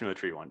crash into a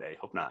tree one day.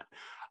 Hope not.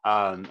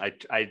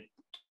 I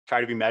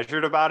try to be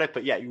measured about it,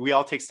 but yeah, we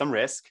all take some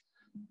risk,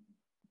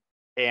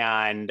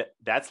 and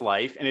that's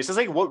life. And it's just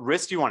like, what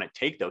risk do you want to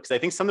take though? Because I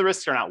think some of the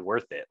risks are not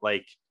worth it.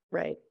 Like,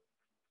 right.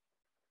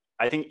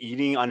 I think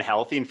eating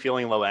unhealthy and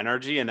feeling low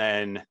energy and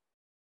then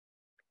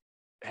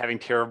having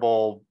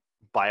terrible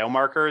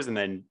biomarkers and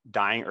then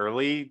dying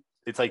early,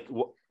 it's like,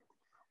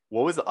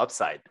 what was the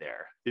upside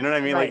there? You know what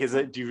I mean? Right.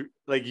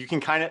 Like, you can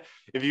kind of,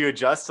 if you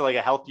adjust to like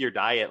a healthier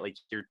diet, like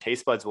your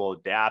taste buds will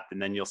adapt,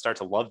 and then you'll start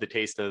to love the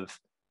taste of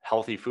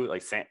healthy food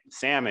like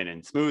salmon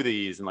and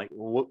smoothies, and like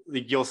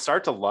you'll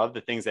start to love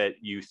the things that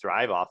you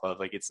thrive off of.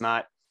 Like it's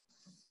not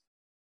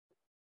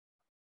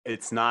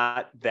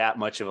that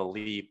much of a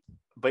leap,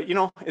 but you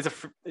know, it's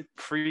a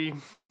free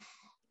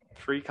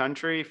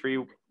country, free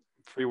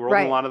world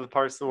in a lot of the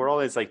parts of the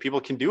world. It's like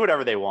people can do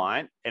whatever they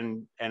want,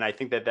 and I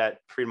think that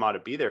freedom ought to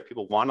be there. If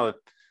people want to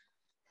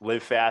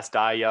live fast,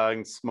 die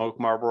young, smoke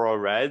Marlboro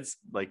Reds,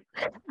 like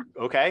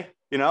okay,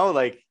 you know,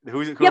 like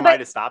who am I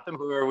to stop them?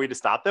 Who are we to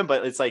stop them?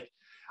 But it's like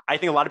I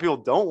think a lot of people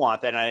don't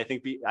want that, and I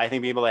think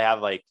being able to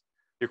have like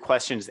your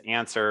questions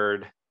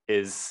answered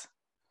is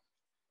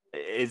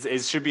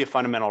should be a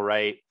fundamental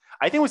right.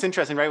 I think what's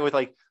interesting, right, with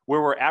like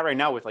where we're at right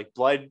now with like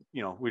blood,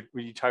 you know,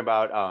 we talk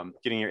about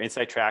getting your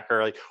insight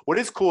tracker. Like what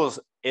is cool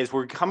is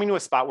we're coming to a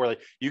spot where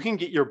like you can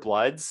get your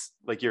bloods,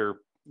 like your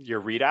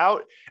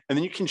readout, and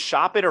then you can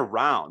shop it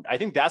around. I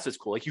think that's what's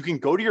cool. Like you can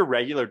go to your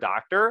regular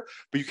doctor,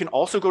 but you can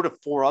also go to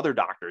 4 other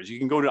doctors. You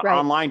can go to an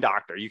online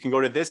doctor. You can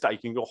go to this doctor. You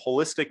can go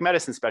holistic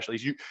medicine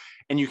specialist.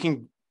 You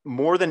can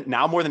more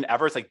than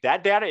ever. It's like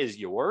that data is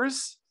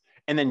yours,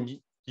 and then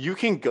you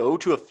can go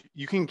to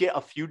you can get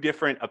a few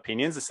different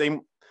opinions. The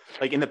same,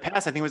 like in the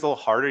past, I think it was a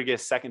little harder to get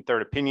a second,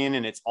 third opinion,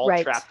 and it's all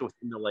trapped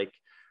within the like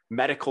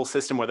medical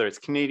system, whether it's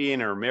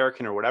Canadian or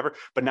American or whatever.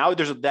 But now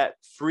there's that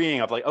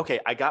freeing of like, okay,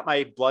 I got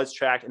my bloods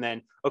tracked, and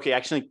then okay,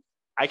 actually,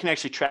 I can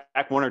actually track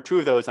 1 or 2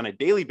 of those on a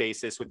daily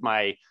basis with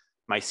my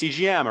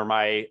CGM or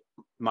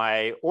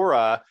my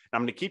Aura, and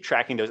I'm going to keep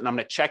tracking those, and I'm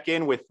going to check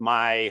in with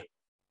my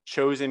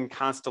chosen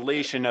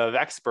constellation of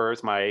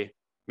experts.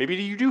 Maybe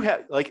you do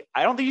have like,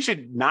 I don't think you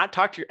should not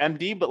talk to your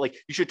MD, but like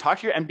you should talk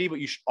to your MD, but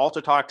you should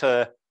also talk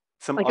to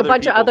some like a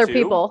bunch of other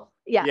people.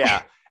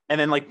 Yeah. And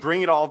then like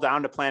bring it all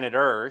down to planet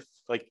Earth,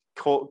 like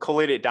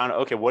collate it down to,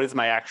 okay, what is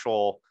my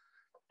actual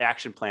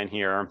action plan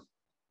here?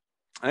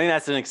 I think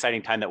that's an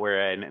exciting time that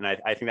we're in. And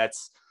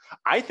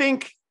I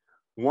think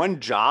one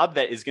job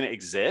that is going to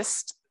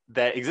exist,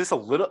 that exists a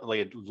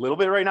little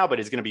bit right now, but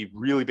is going to be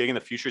really big in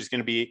the future, is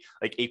going to be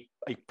like a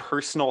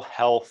personal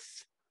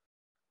health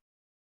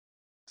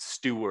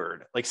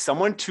steward, like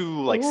someone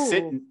to like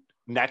sit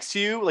next to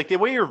you, like the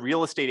way your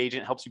real estate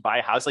agent helps you buy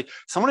a house, like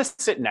someone to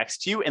sit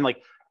next to you, and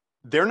like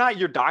they're not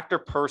your doctor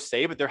per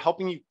se, but they're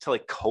helping you to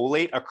like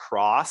collate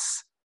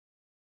across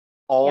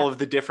all of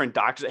the different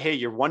doctors. Hey,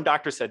 your one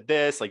doctor said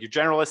this, like your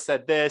generalist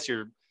said this,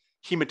 your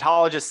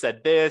hematologist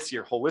said this,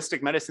 your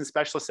holistic medicine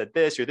specialist said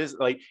this, you're this,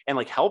 like, and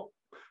like help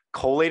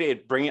collate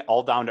it, bring it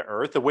all down to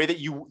earth, the way that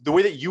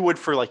you would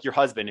for like your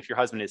husband, if your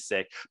husband is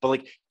sick. But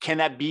like, can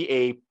that be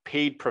a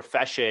paid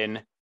profession?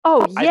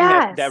 Oh,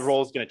 I think that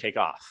role is going to take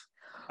off.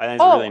 I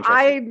think it's really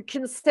interesting. I'm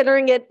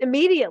considering it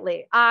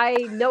immediately.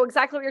 I know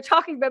exactly what you're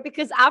talking about,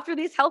 because after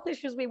these health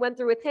issues we went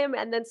through with him,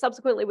 and then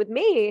subsequently with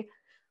me,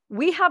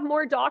 we have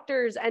more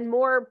doctors and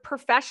more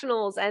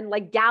professionals and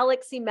like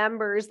Galaxy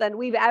members than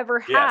we've ever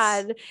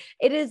had. Yes.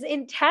 It is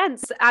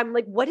intense. I'm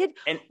like, what did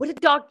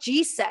Doc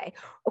G say?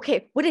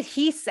 Okay, what did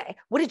he say?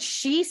 What did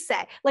she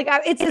say? Like,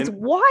 it's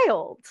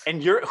wild.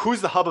 And who's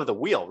the hub of the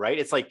wheel, right?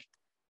 It's like,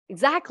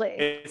 exactly.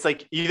 It's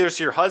like either it's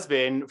your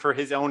husband for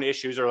his own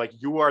issues, or like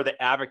you are the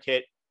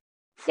advocate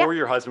for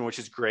your husband, which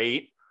is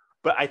great.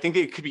 But I think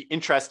it could be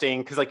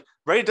interesting because, like,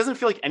 right, it doesn't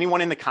feel like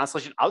anyone in the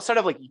constellation outside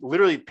of like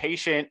literally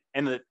patient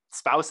and the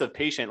spouse of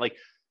patient, like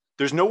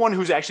there's no one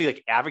who's actually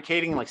like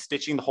advocating, like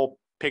stitching the whole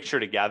picture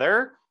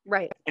together.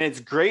 Right. And it's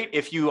great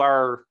if you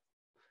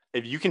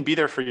can be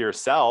there for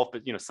yourself,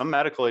 but you know, some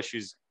medical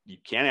issues, you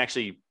can't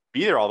actually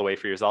be there all the way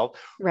for yourself.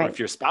 Right. Or if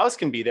your spouse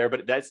can be there,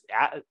 but that's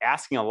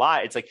asking a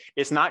lot. It's like,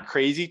 it's not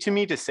crazy to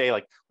me to say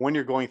like when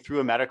you're going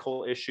through a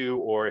medical issue,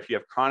 or if you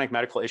have chronic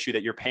medical issue,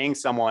 that you're paying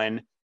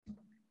someone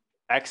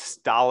X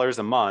dollars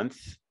a month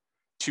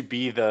to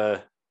be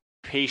the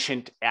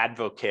patient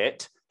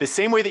advocate, the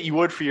same way that you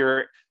would for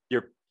your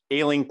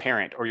ailing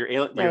parent or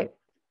your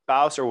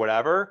spouse or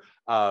whatever.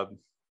 But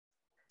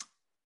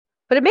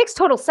it makes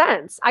total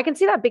sense. I can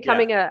see that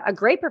becoming a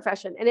great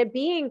profession, and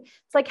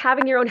it's like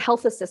having your own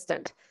health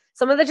assistant.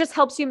 Someone that just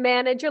helps you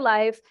manage your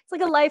life. It's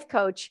like a life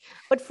coach,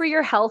 but for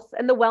your health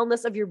and the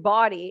wellness of your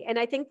body. And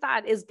I think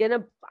that is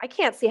I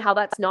can't see how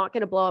that's not going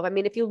to blow up. I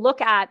mean, if you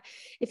look at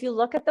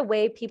the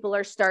way people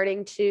are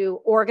starting to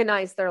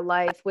organize their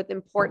life with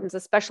importance,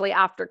 especially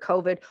after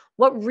COVID,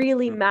 what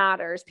really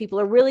matters, people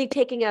are really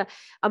taking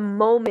a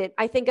moment.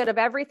 I think out of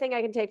everything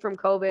I can take from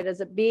COVID,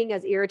 as it being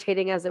as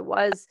irritating as it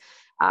was,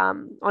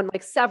 on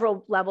like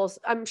several levels,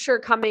 I'm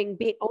sure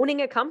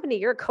owning a company,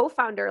 you're a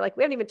co-founder, like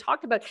we haven't even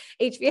talked about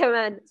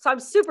HVMN. So I'm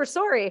super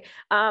sorry.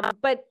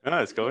 But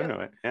let's go into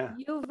it.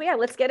 Yeah.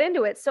 Let's get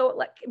into it. So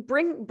like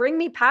bring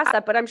me past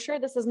that, but I'm sure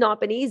this has not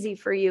been easy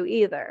for you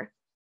either.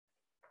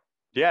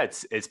 Yeah.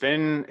 It's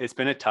been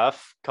a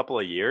tough couple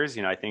of years.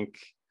 You know, I think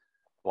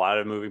a lot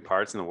of moving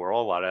parts in the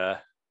world, a lot of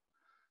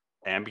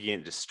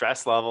ambient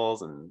distress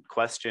levels and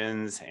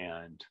questions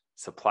and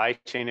supply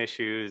chain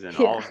issues and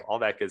all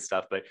that good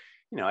stuff. But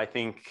you know, I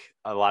think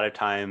a lot of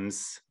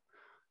times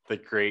the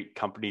great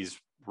companies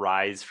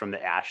rise from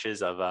the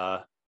ashes of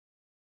a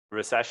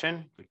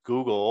recession. Like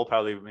Google,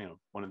 probably, you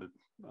know,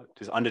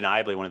 just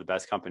undeniably one of the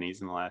best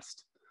companies in the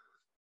last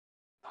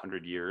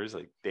 100 years.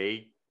 Like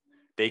they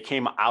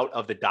came out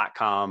of the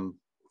dot-com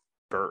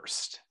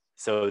burst.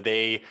 So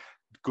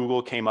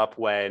Google came up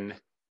when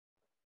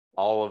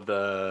all of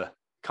the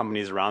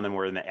companies around them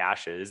were in the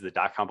ashes. The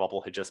dot-com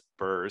bubble had just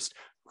burst.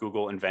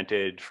 Google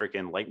invented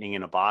freaking lightning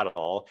in a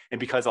bottle. And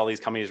because all these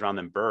companies around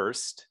them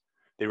burst,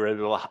 they were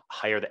able to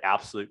hire the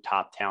absolute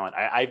top talent.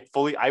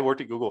 I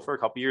worked at Google for a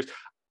couple of years,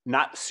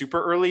 not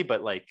super early,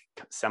 but like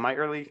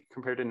semi-early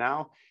compared to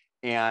now.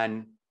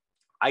 And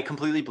I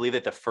completely believe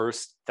that the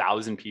first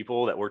 1,000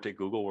 people that worked at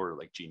Google were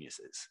like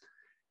geniuses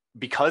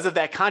because of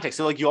that context.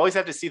 So like you always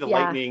have to see the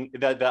lightning,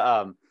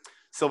 the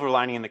silver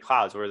lining in the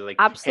clouds, where like,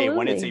 Absolutely. hey,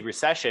 when it's a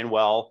recession,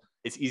 well,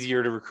 it's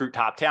easier to recruit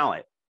top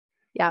talent.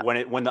 Yeah.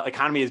 When the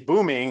economy is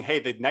booming, hey,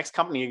 the next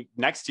company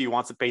next to you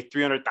wants to pay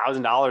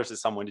 $300,000 to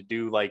someone to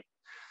do like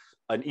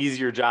an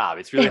easier job.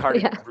 It's really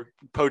hard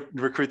to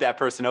recruit that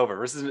person over.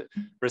 Versus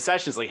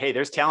recessions, like, hey,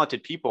 there's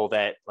talented people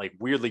that like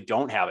weirdly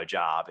don't have a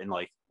job, and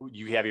like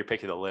you have your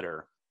pick of the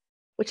litter.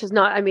 Which is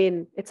not, I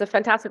mean, it's a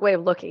fantastic way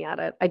of looking at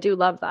it. I do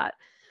love that.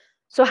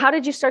 So how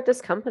did you start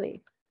this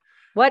company?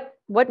 What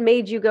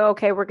made you go,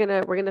 okay, we're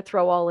gonna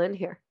throw all in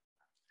here?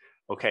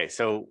 Okay,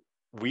 so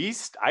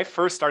I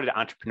first started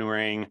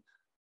entrepreneuring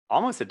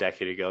almost a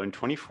decade ago in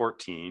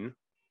 2014.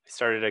 I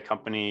started a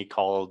company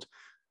called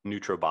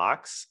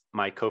NutriBox.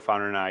 My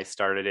co-founder and I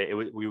started it.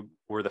 We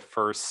were the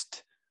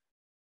first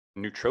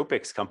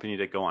nootropics company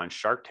to go on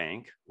Shark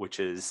Tank, which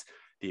is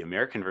the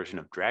American version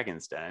of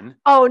Dragon's Den.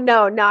 Oh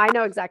no, I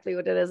know exactly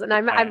what it is, and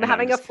I'm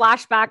having a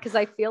flashback because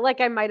I feel like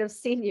I might have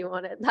seen you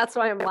on it. That's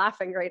why I'm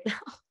laughing right now.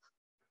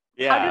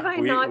 Yeah, how did I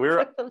not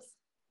put those?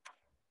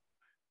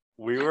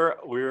 We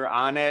were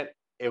on it.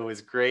 It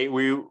was great.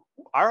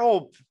 Our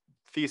whole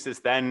thesis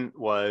then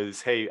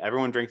was, hey, a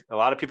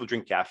lot of people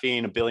drink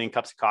caffeine, 1 billion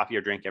cups of coffee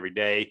are drank every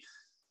day.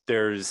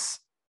 There's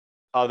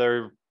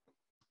other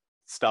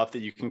stuff that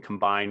you can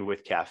combine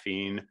with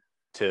caffeine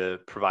to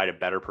provide a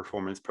better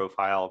performance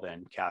profile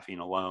than caffeine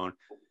alone.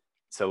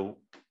 So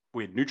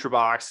we had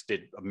NutriBox,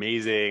 did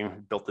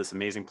amazing, built this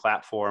amazing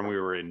platform. We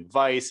were in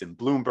Vice and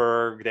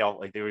Bloomberg.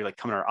 They were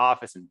coming to our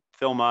office and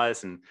film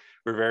us. And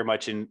we were very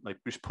much in like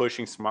just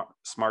pushing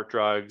smart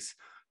drugs,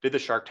 did the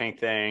Shark Tank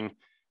thing.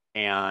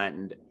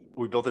 And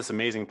we built this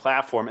amazing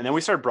platform. And then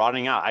we started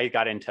broadening out. I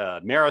got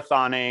into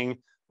marathoning.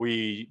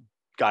 We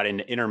got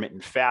into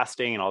intermittent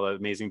fasting and all the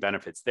amazing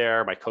benefits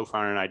there. My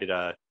co-founder and I did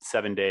a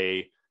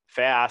 7-day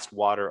fast,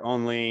 water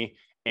only.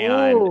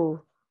 And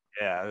Ooh.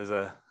 Yeah, that was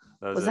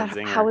that, a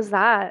zinger. how was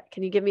that?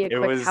 Can you give me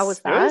how was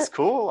that? It was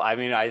cool. I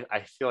mean, I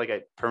feel like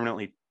it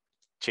permanently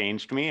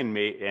changed me and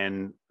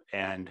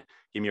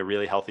gave me a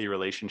really healthy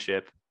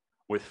relationship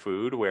with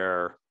food,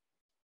 where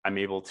I'm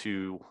able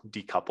to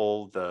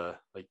decouple the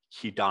like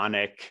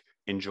hedonic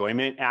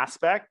enjoyment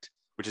aspect,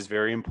 which is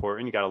very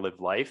important. You got to live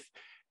life.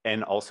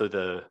 And also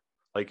the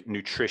like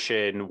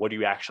nutrition, what do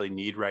you actually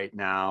need right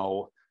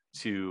now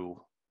to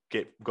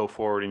go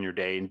forward in your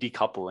day, and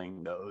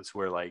decoupling those,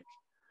 where like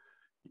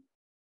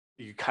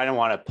you kind of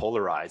want to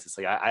polarize. It's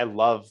like, I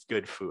love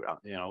good food,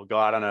 go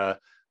out on a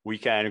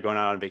weekend or going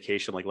out on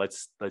vacation. Like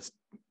let's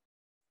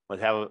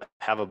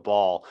have a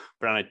ball,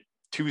 but on a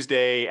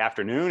Tuesday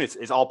afternoon,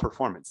 it's all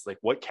performance. Like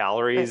what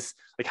calories,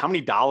 like how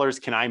many dollars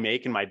can I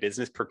make in my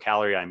business per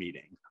calorie I'm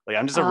eating? Like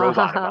I'm just a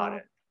robot about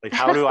it. Like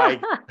how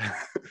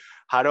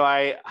do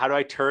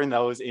I turn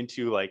those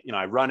into like,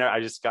 I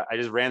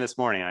just ran this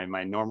morning,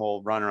 my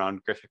normal run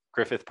around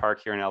Griffith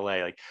Park here in LA.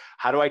 Like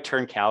how do I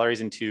turn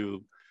calories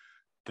into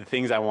the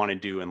things I want to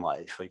do in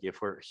life? Like if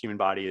human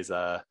body is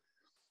a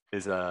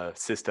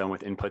system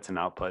with inputs and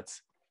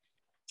outputs.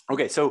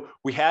 Okay, so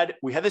we had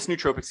this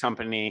nootropics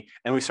company,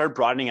 and we started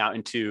broadening out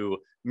into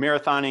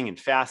marathoning and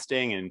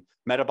fasting and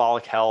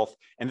metabolic health.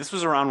 And this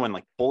was around when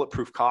like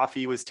bulletproof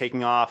coffee was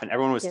taking off, and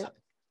everyone was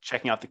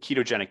checking out the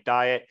ketogenic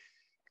diet.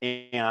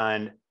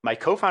 And my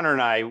co-founder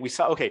and I, we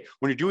saw, okay,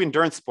 when you do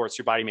endurance sports,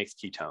 your body makes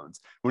ketones.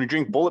 When you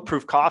drink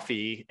bulletproof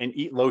coffee and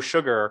eat low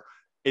sugar,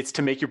 it's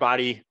to make your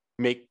body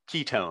make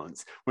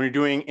ketones. When you're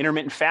doing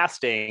intermittent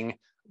fasting,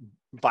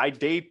 by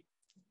day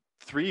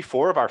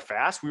 3-4 of our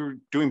fast, we were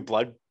doing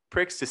blood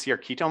pricks to see our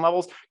ketone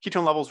levels.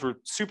 Ketone levels were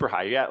super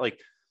high. You got like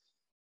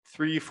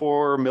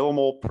 3-4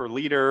 millimole per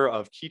liter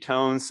of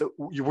ketones. So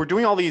we were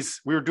doing all these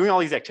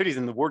activities,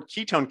 and the word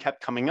ketone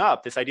kept coming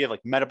up. This idea of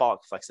like metabolic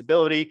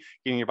flexibility,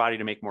 getting your body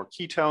to make more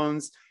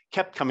ketones,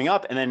 kept coming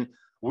up. And then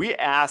we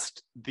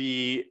asked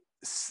the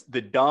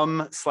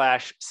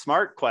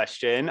dumb/smart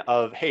question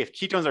of, hey, if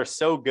ketones are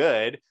so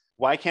good,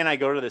 why can't I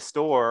go to the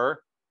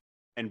store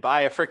and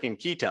buy a freaking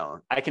ketone?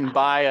 I can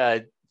buy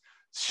a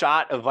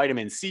shot of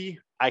vitamin C.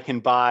 I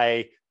can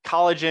buy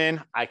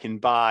collagen. I can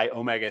buy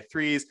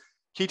omega-3s.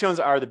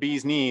 Ketones are the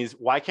bee's knees.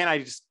 Why can't I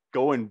just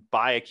go and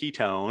buy a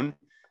ketone?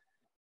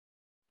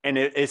 And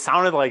it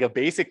sounded like a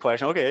basic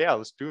question. Okay, yeah,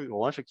 let's do it.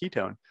 We'll launch a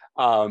ketone.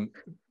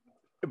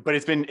 But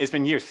it's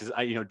been years,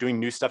 because doing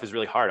new stuff is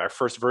really hard. Our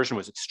first version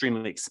was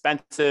extremely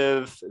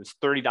expensive. It was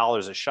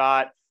 $30 a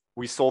shot.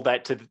 We sold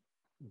that to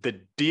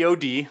the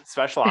DOD.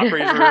 Special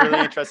operators were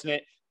really interested in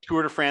it.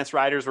 Tour de France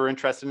riders were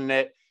interested in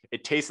it.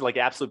 It tasted like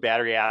absolute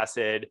battery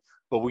acid.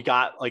 but we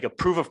got like a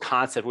proof of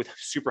concept with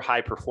super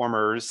high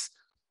performers.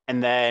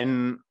 And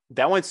then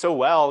that went so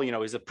well, you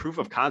know, is a proof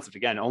of concept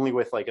again, only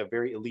with like a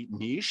very elite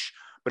niche,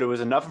 but it was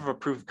enough of a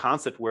proof of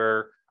concept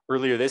where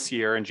earlier this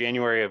year in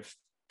January of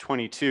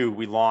 22,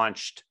 we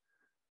launched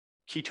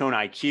Ketone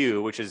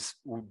IQ, which is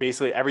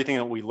basically everything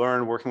that we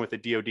learned working with the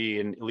DoD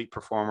and elite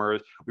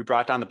performers. We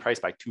brought down the price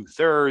by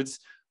 2/3.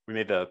 We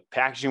made the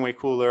packaging way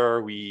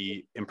cooler.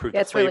 We improved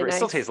the flavor. Really nice. It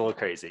still tastes a little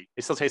crazy.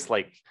 It still tastes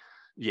like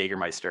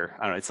Jägermeister.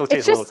 I don't know. It still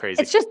tastes a little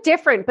crazy. It's just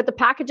different, but the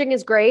packaging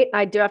is great.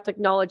 I do have to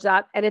acknowledge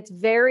that. And it's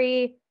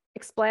very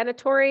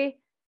explanatory.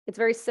 It's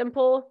very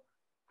simple.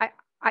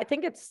 I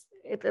think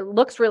it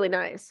looks really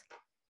nice.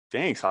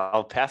 Thanks.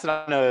 I'll pass it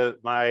on to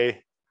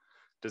my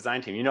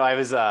design team. You know, I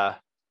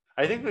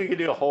think we could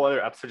do a whole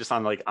other episode just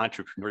on like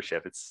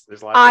entrepreneurship.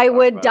 There's a lot. I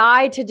would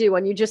die to do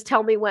one. You just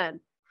tell me when.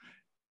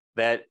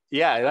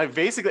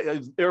 Basically,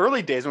 the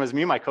early days when it was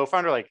me and my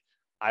co-founder, like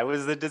I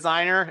was the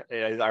designer.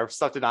 Our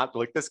stuff did not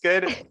look this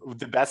good.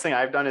 The best thing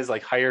I've done is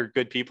like hire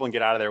good people and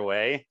get out of their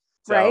way.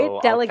 So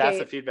right? Delegate. I'll pass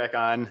the feedback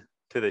on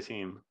to the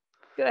team.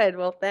 Good.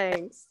 Well,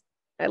 thanks.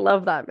 I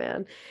love that,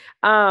 man.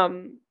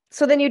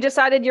 So then you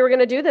decided you were going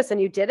to do this,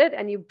 and you did it,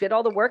 and you did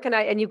all the work,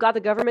 and you got the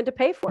government to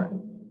pay for it.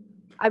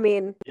 I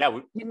mean,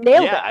 you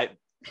nailed it.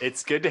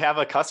 It's good to have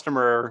a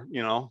customer,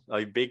 you know,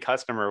 a big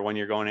customer when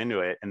you're going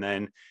into it. And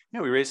then, you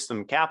know, we raised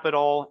some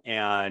capital,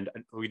 and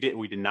we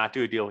did not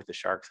do a deal with the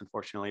sharks,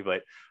 unfortunately,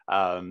 but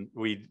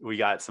we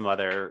got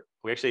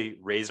we actually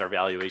raised our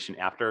valuation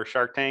after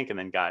Shark Tank and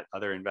then got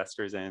other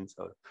investors in.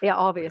 So yeah,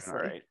 obviously. All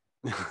right.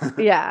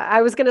 Yeah,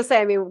 I was going to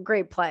say, I mean,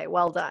 great play.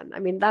 Well done. I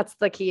mean, that's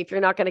the key. If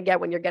you're not going to get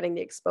when you're getting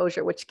the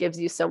exposure, which gives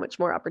you so much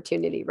more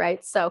opportunity,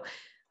 right? So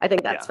I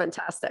think that's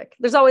fantastic.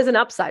 There's always an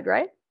upside,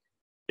 right?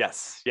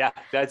 Yes. Yeah,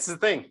 that's the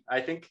thing.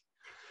 I think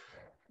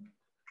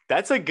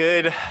that's a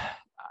good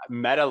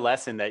meta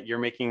lesson that you're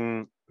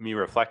making me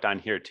reflect on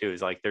here too,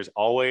 is like, there's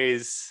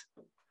always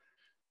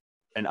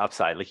an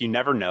upside. Like you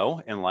never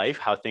know in life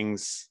how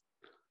things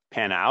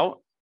pan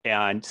out.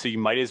 And so you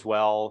might as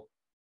well,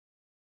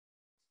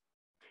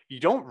 you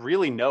don't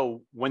really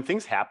know when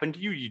things happen to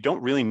you. You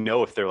don't really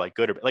know if they're like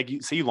good or like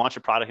you launch a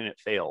product and it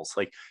fails.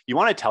 Like you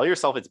want to tell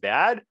yourself it's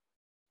bad,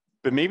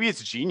 but maybe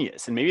it's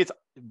genius. And maybe it's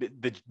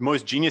the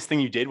most genius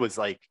thing you did was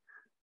like,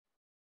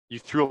 you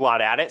threw a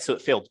lot at it, so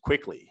it failed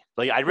quickly.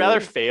 Like I'd rather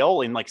fail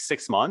in like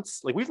 6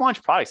 months. Like we've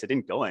launched products that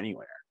didn't go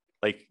anywhere.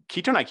 Like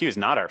Ketone IQ is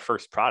not our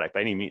first product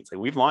by any means.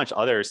 Like we've launched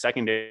other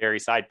secondary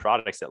side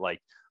products that like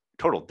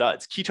total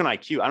duds. Ketone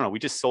IQ, I don't know. We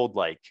just sold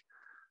like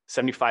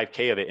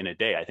 75K of it in a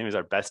day. I think it was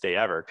our best day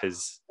ever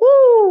because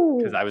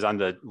I was on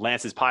the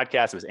Lance's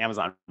podcast. It was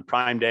Amazon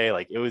Prime Day.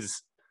 Like it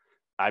was,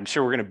 I'm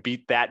sure we're going to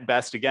beat that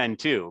best again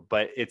too,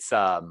 but it's,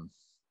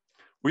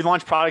 we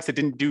launched products that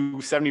didn't do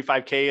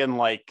 75K in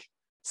like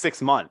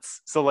 6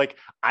 months. So like,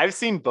 I've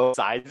seen both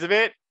sides of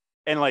it,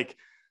 and like,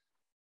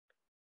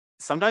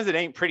 sometimes it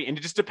ain't pretty. And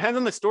it just depends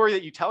on the story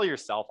that you tell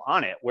yourself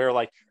on it, where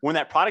like, when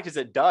that product is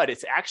a dud,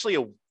 it's actually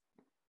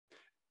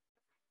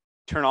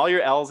turn all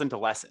your L's into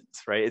lessons,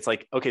 right? It's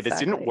like, okay, this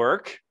didn't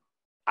work.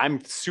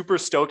 I'm super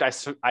stoked.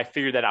 I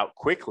figured that out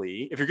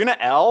quickly. If you're going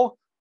to L,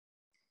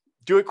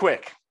 do it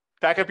quick.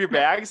 Pack up your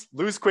bags,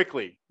 lose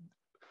quickly,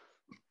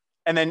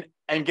 and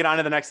get on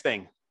to the next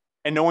thing.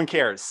 And no one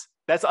cares.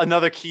 That's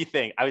another key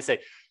thing. I would say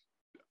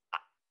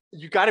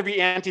you got to be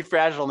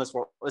anti-fragile in this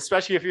world,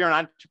 especially if you're an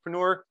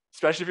entrepreneur,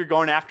 especially if you're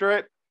going after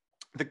it.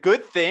 The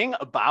good thing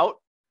about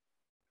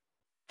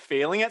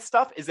failing at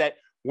stuff is that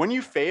when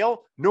you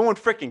fail, no one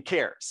freaking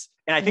cares.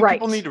 And I think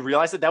people need to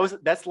realize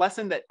that's a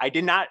lesson that I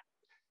did not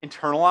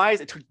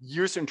internalize. It took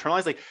years to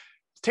internalize. Like,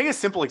 take a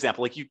simple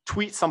example. Like you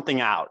tweet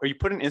something out or you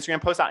put an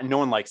Instagram post out and no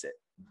one likes it.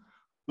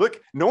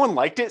 Look, no one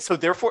liked it. So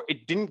therefore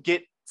it didn't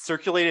get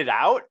circulated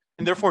out,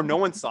 and therefore no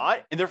one saw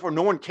it, and therefore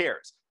no one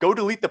cares. Go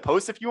delete the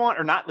post if you want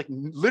or not. Like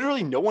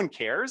literally no one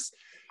cares.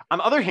 On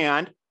the other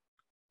hand,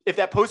 if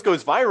that post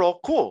goes viral,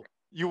 cool,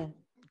 you're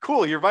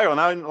viral.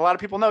 Now a lot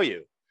of people know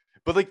you.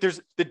 But like there's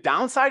the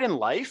downside in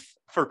life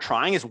for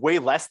trying is way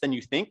less than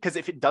you think. Because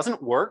if it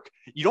doesn't work,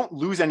 you don't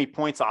lose any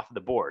points off of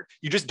the board.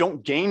 You just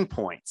don't gain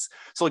points.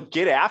 So like,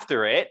 get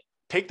after it,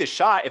 take the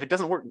shot. If it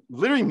doesn't work,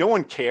 literally no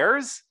one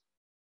cares.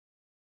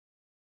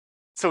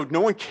 So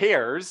no one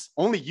cares,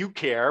 only you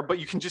care, but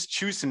you can just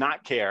choose to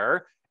not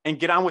care and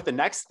get on with the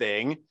next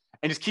thing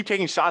and just keep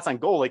taking shots on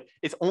goal. Like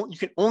you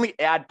can only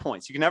add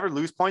points. You can never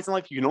lose points in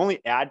life. You can only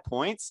add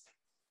points.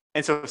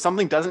 And so if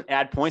something doesn't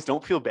add points,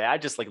 don't feel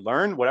bad. Just like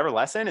learn whatever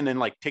lesson and then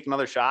like take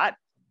another shot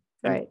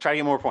and try to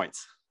get more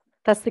points.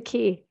 That's the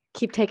key.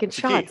 Keep taking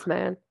shots,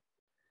 man.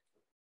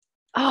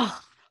 Oh,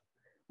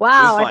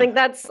 wow. I think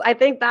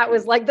that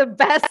was like the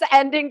best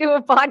ending to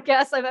a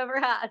podcast I've ever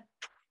had.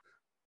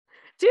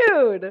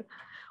 Dude.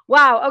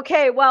 Wow.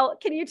 Okay. Well,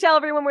 can you tell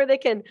everyone where they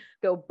can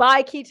go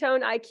buy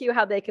Ketone IQ,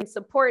 how they can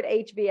support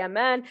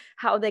HVMN,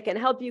 how they can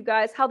help you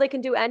guys, how they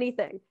can do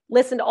anything?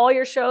 Listen to all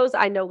your shows.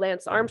 I know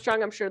Lance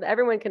Armstrong. I'm sure that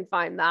everyone can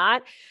find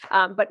that.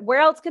 But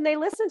where else can they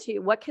listen to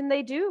you? What can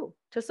they do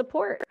to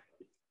support?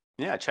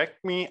 Yeah, check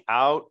me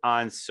out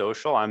on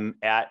social. I'm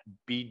at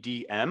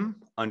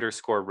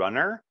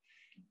BDM_runner,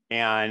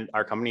 and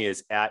our company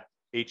is at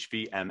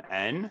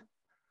HVMN.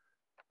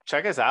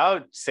 Check us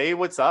out. Say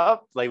what's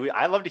up.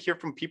 I love to hear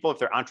from people if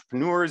they're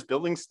entrepreneurs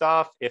building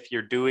stuff, if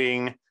you're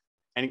doing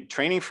any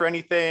training for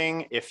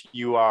anything, if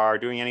you are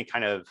doing any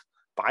kind of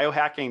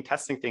biohacking,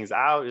 testing things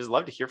out. I just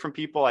love to hear from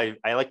people. I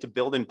like to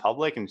build in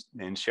public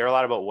and share a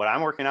lot about what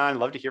I'm working on.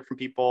 Love to hear from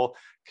people,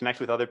 connect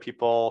with other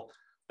people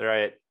that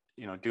are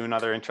doing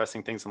other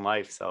interesting things in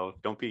life. So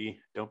don't be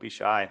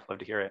shy. Love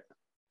to hear it.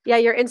 Yeah,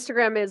 your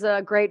Instagram is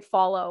a great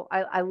follow.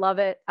 I love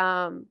it.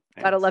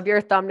 Gotta love your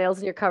thumbnails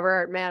and your cover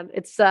art, man.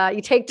 It's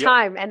you take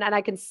time and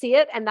I can see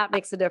it, and that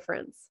makes a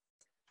difference.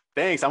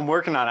 Thanks. I'm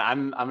working on it.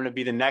 I'm going to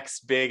be the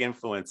next big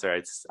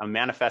influencer. I'm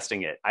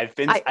manifesting it. I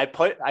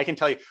can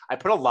tell you, I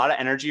put a lot of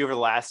energy over the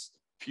last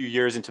few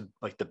years into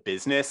like the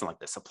business and like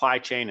the supply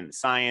chain and the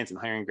science and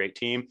hiring a great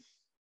team.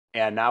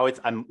 And now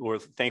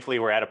thankfully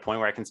we're at a point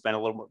where I can spend a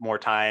little bit more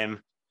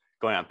time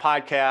going on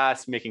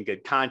podcasts, making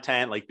good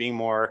content, like being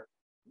more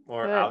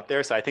out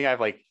there. So I think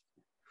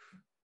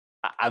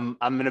I'm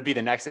going to be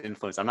the next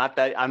influencer.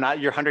 I'm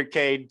not your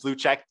 100K blue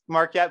check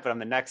mark yet, but I'm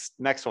the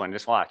next one.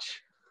 Just watch.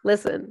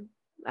 Listen,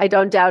 I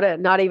don't doubt it.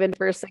 Not even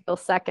for a single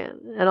second.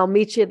 And I'll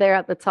meet you there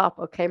at the top.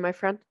 Okay, my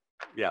friend.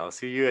 Yeah. I'll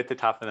see you at the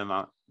top of the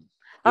mountain.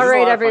 All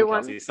right,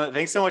 everyone.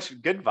 Thanks so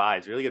much. Good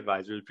vibes. Really good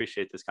vibes. Really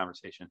appreciate this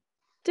conversation.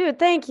 Dude,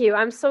 thank you.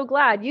 I'm so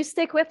glad. You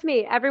stick with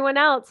me. Everyone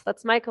else,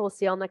 that's Michael. We'll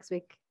see y'all next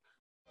week.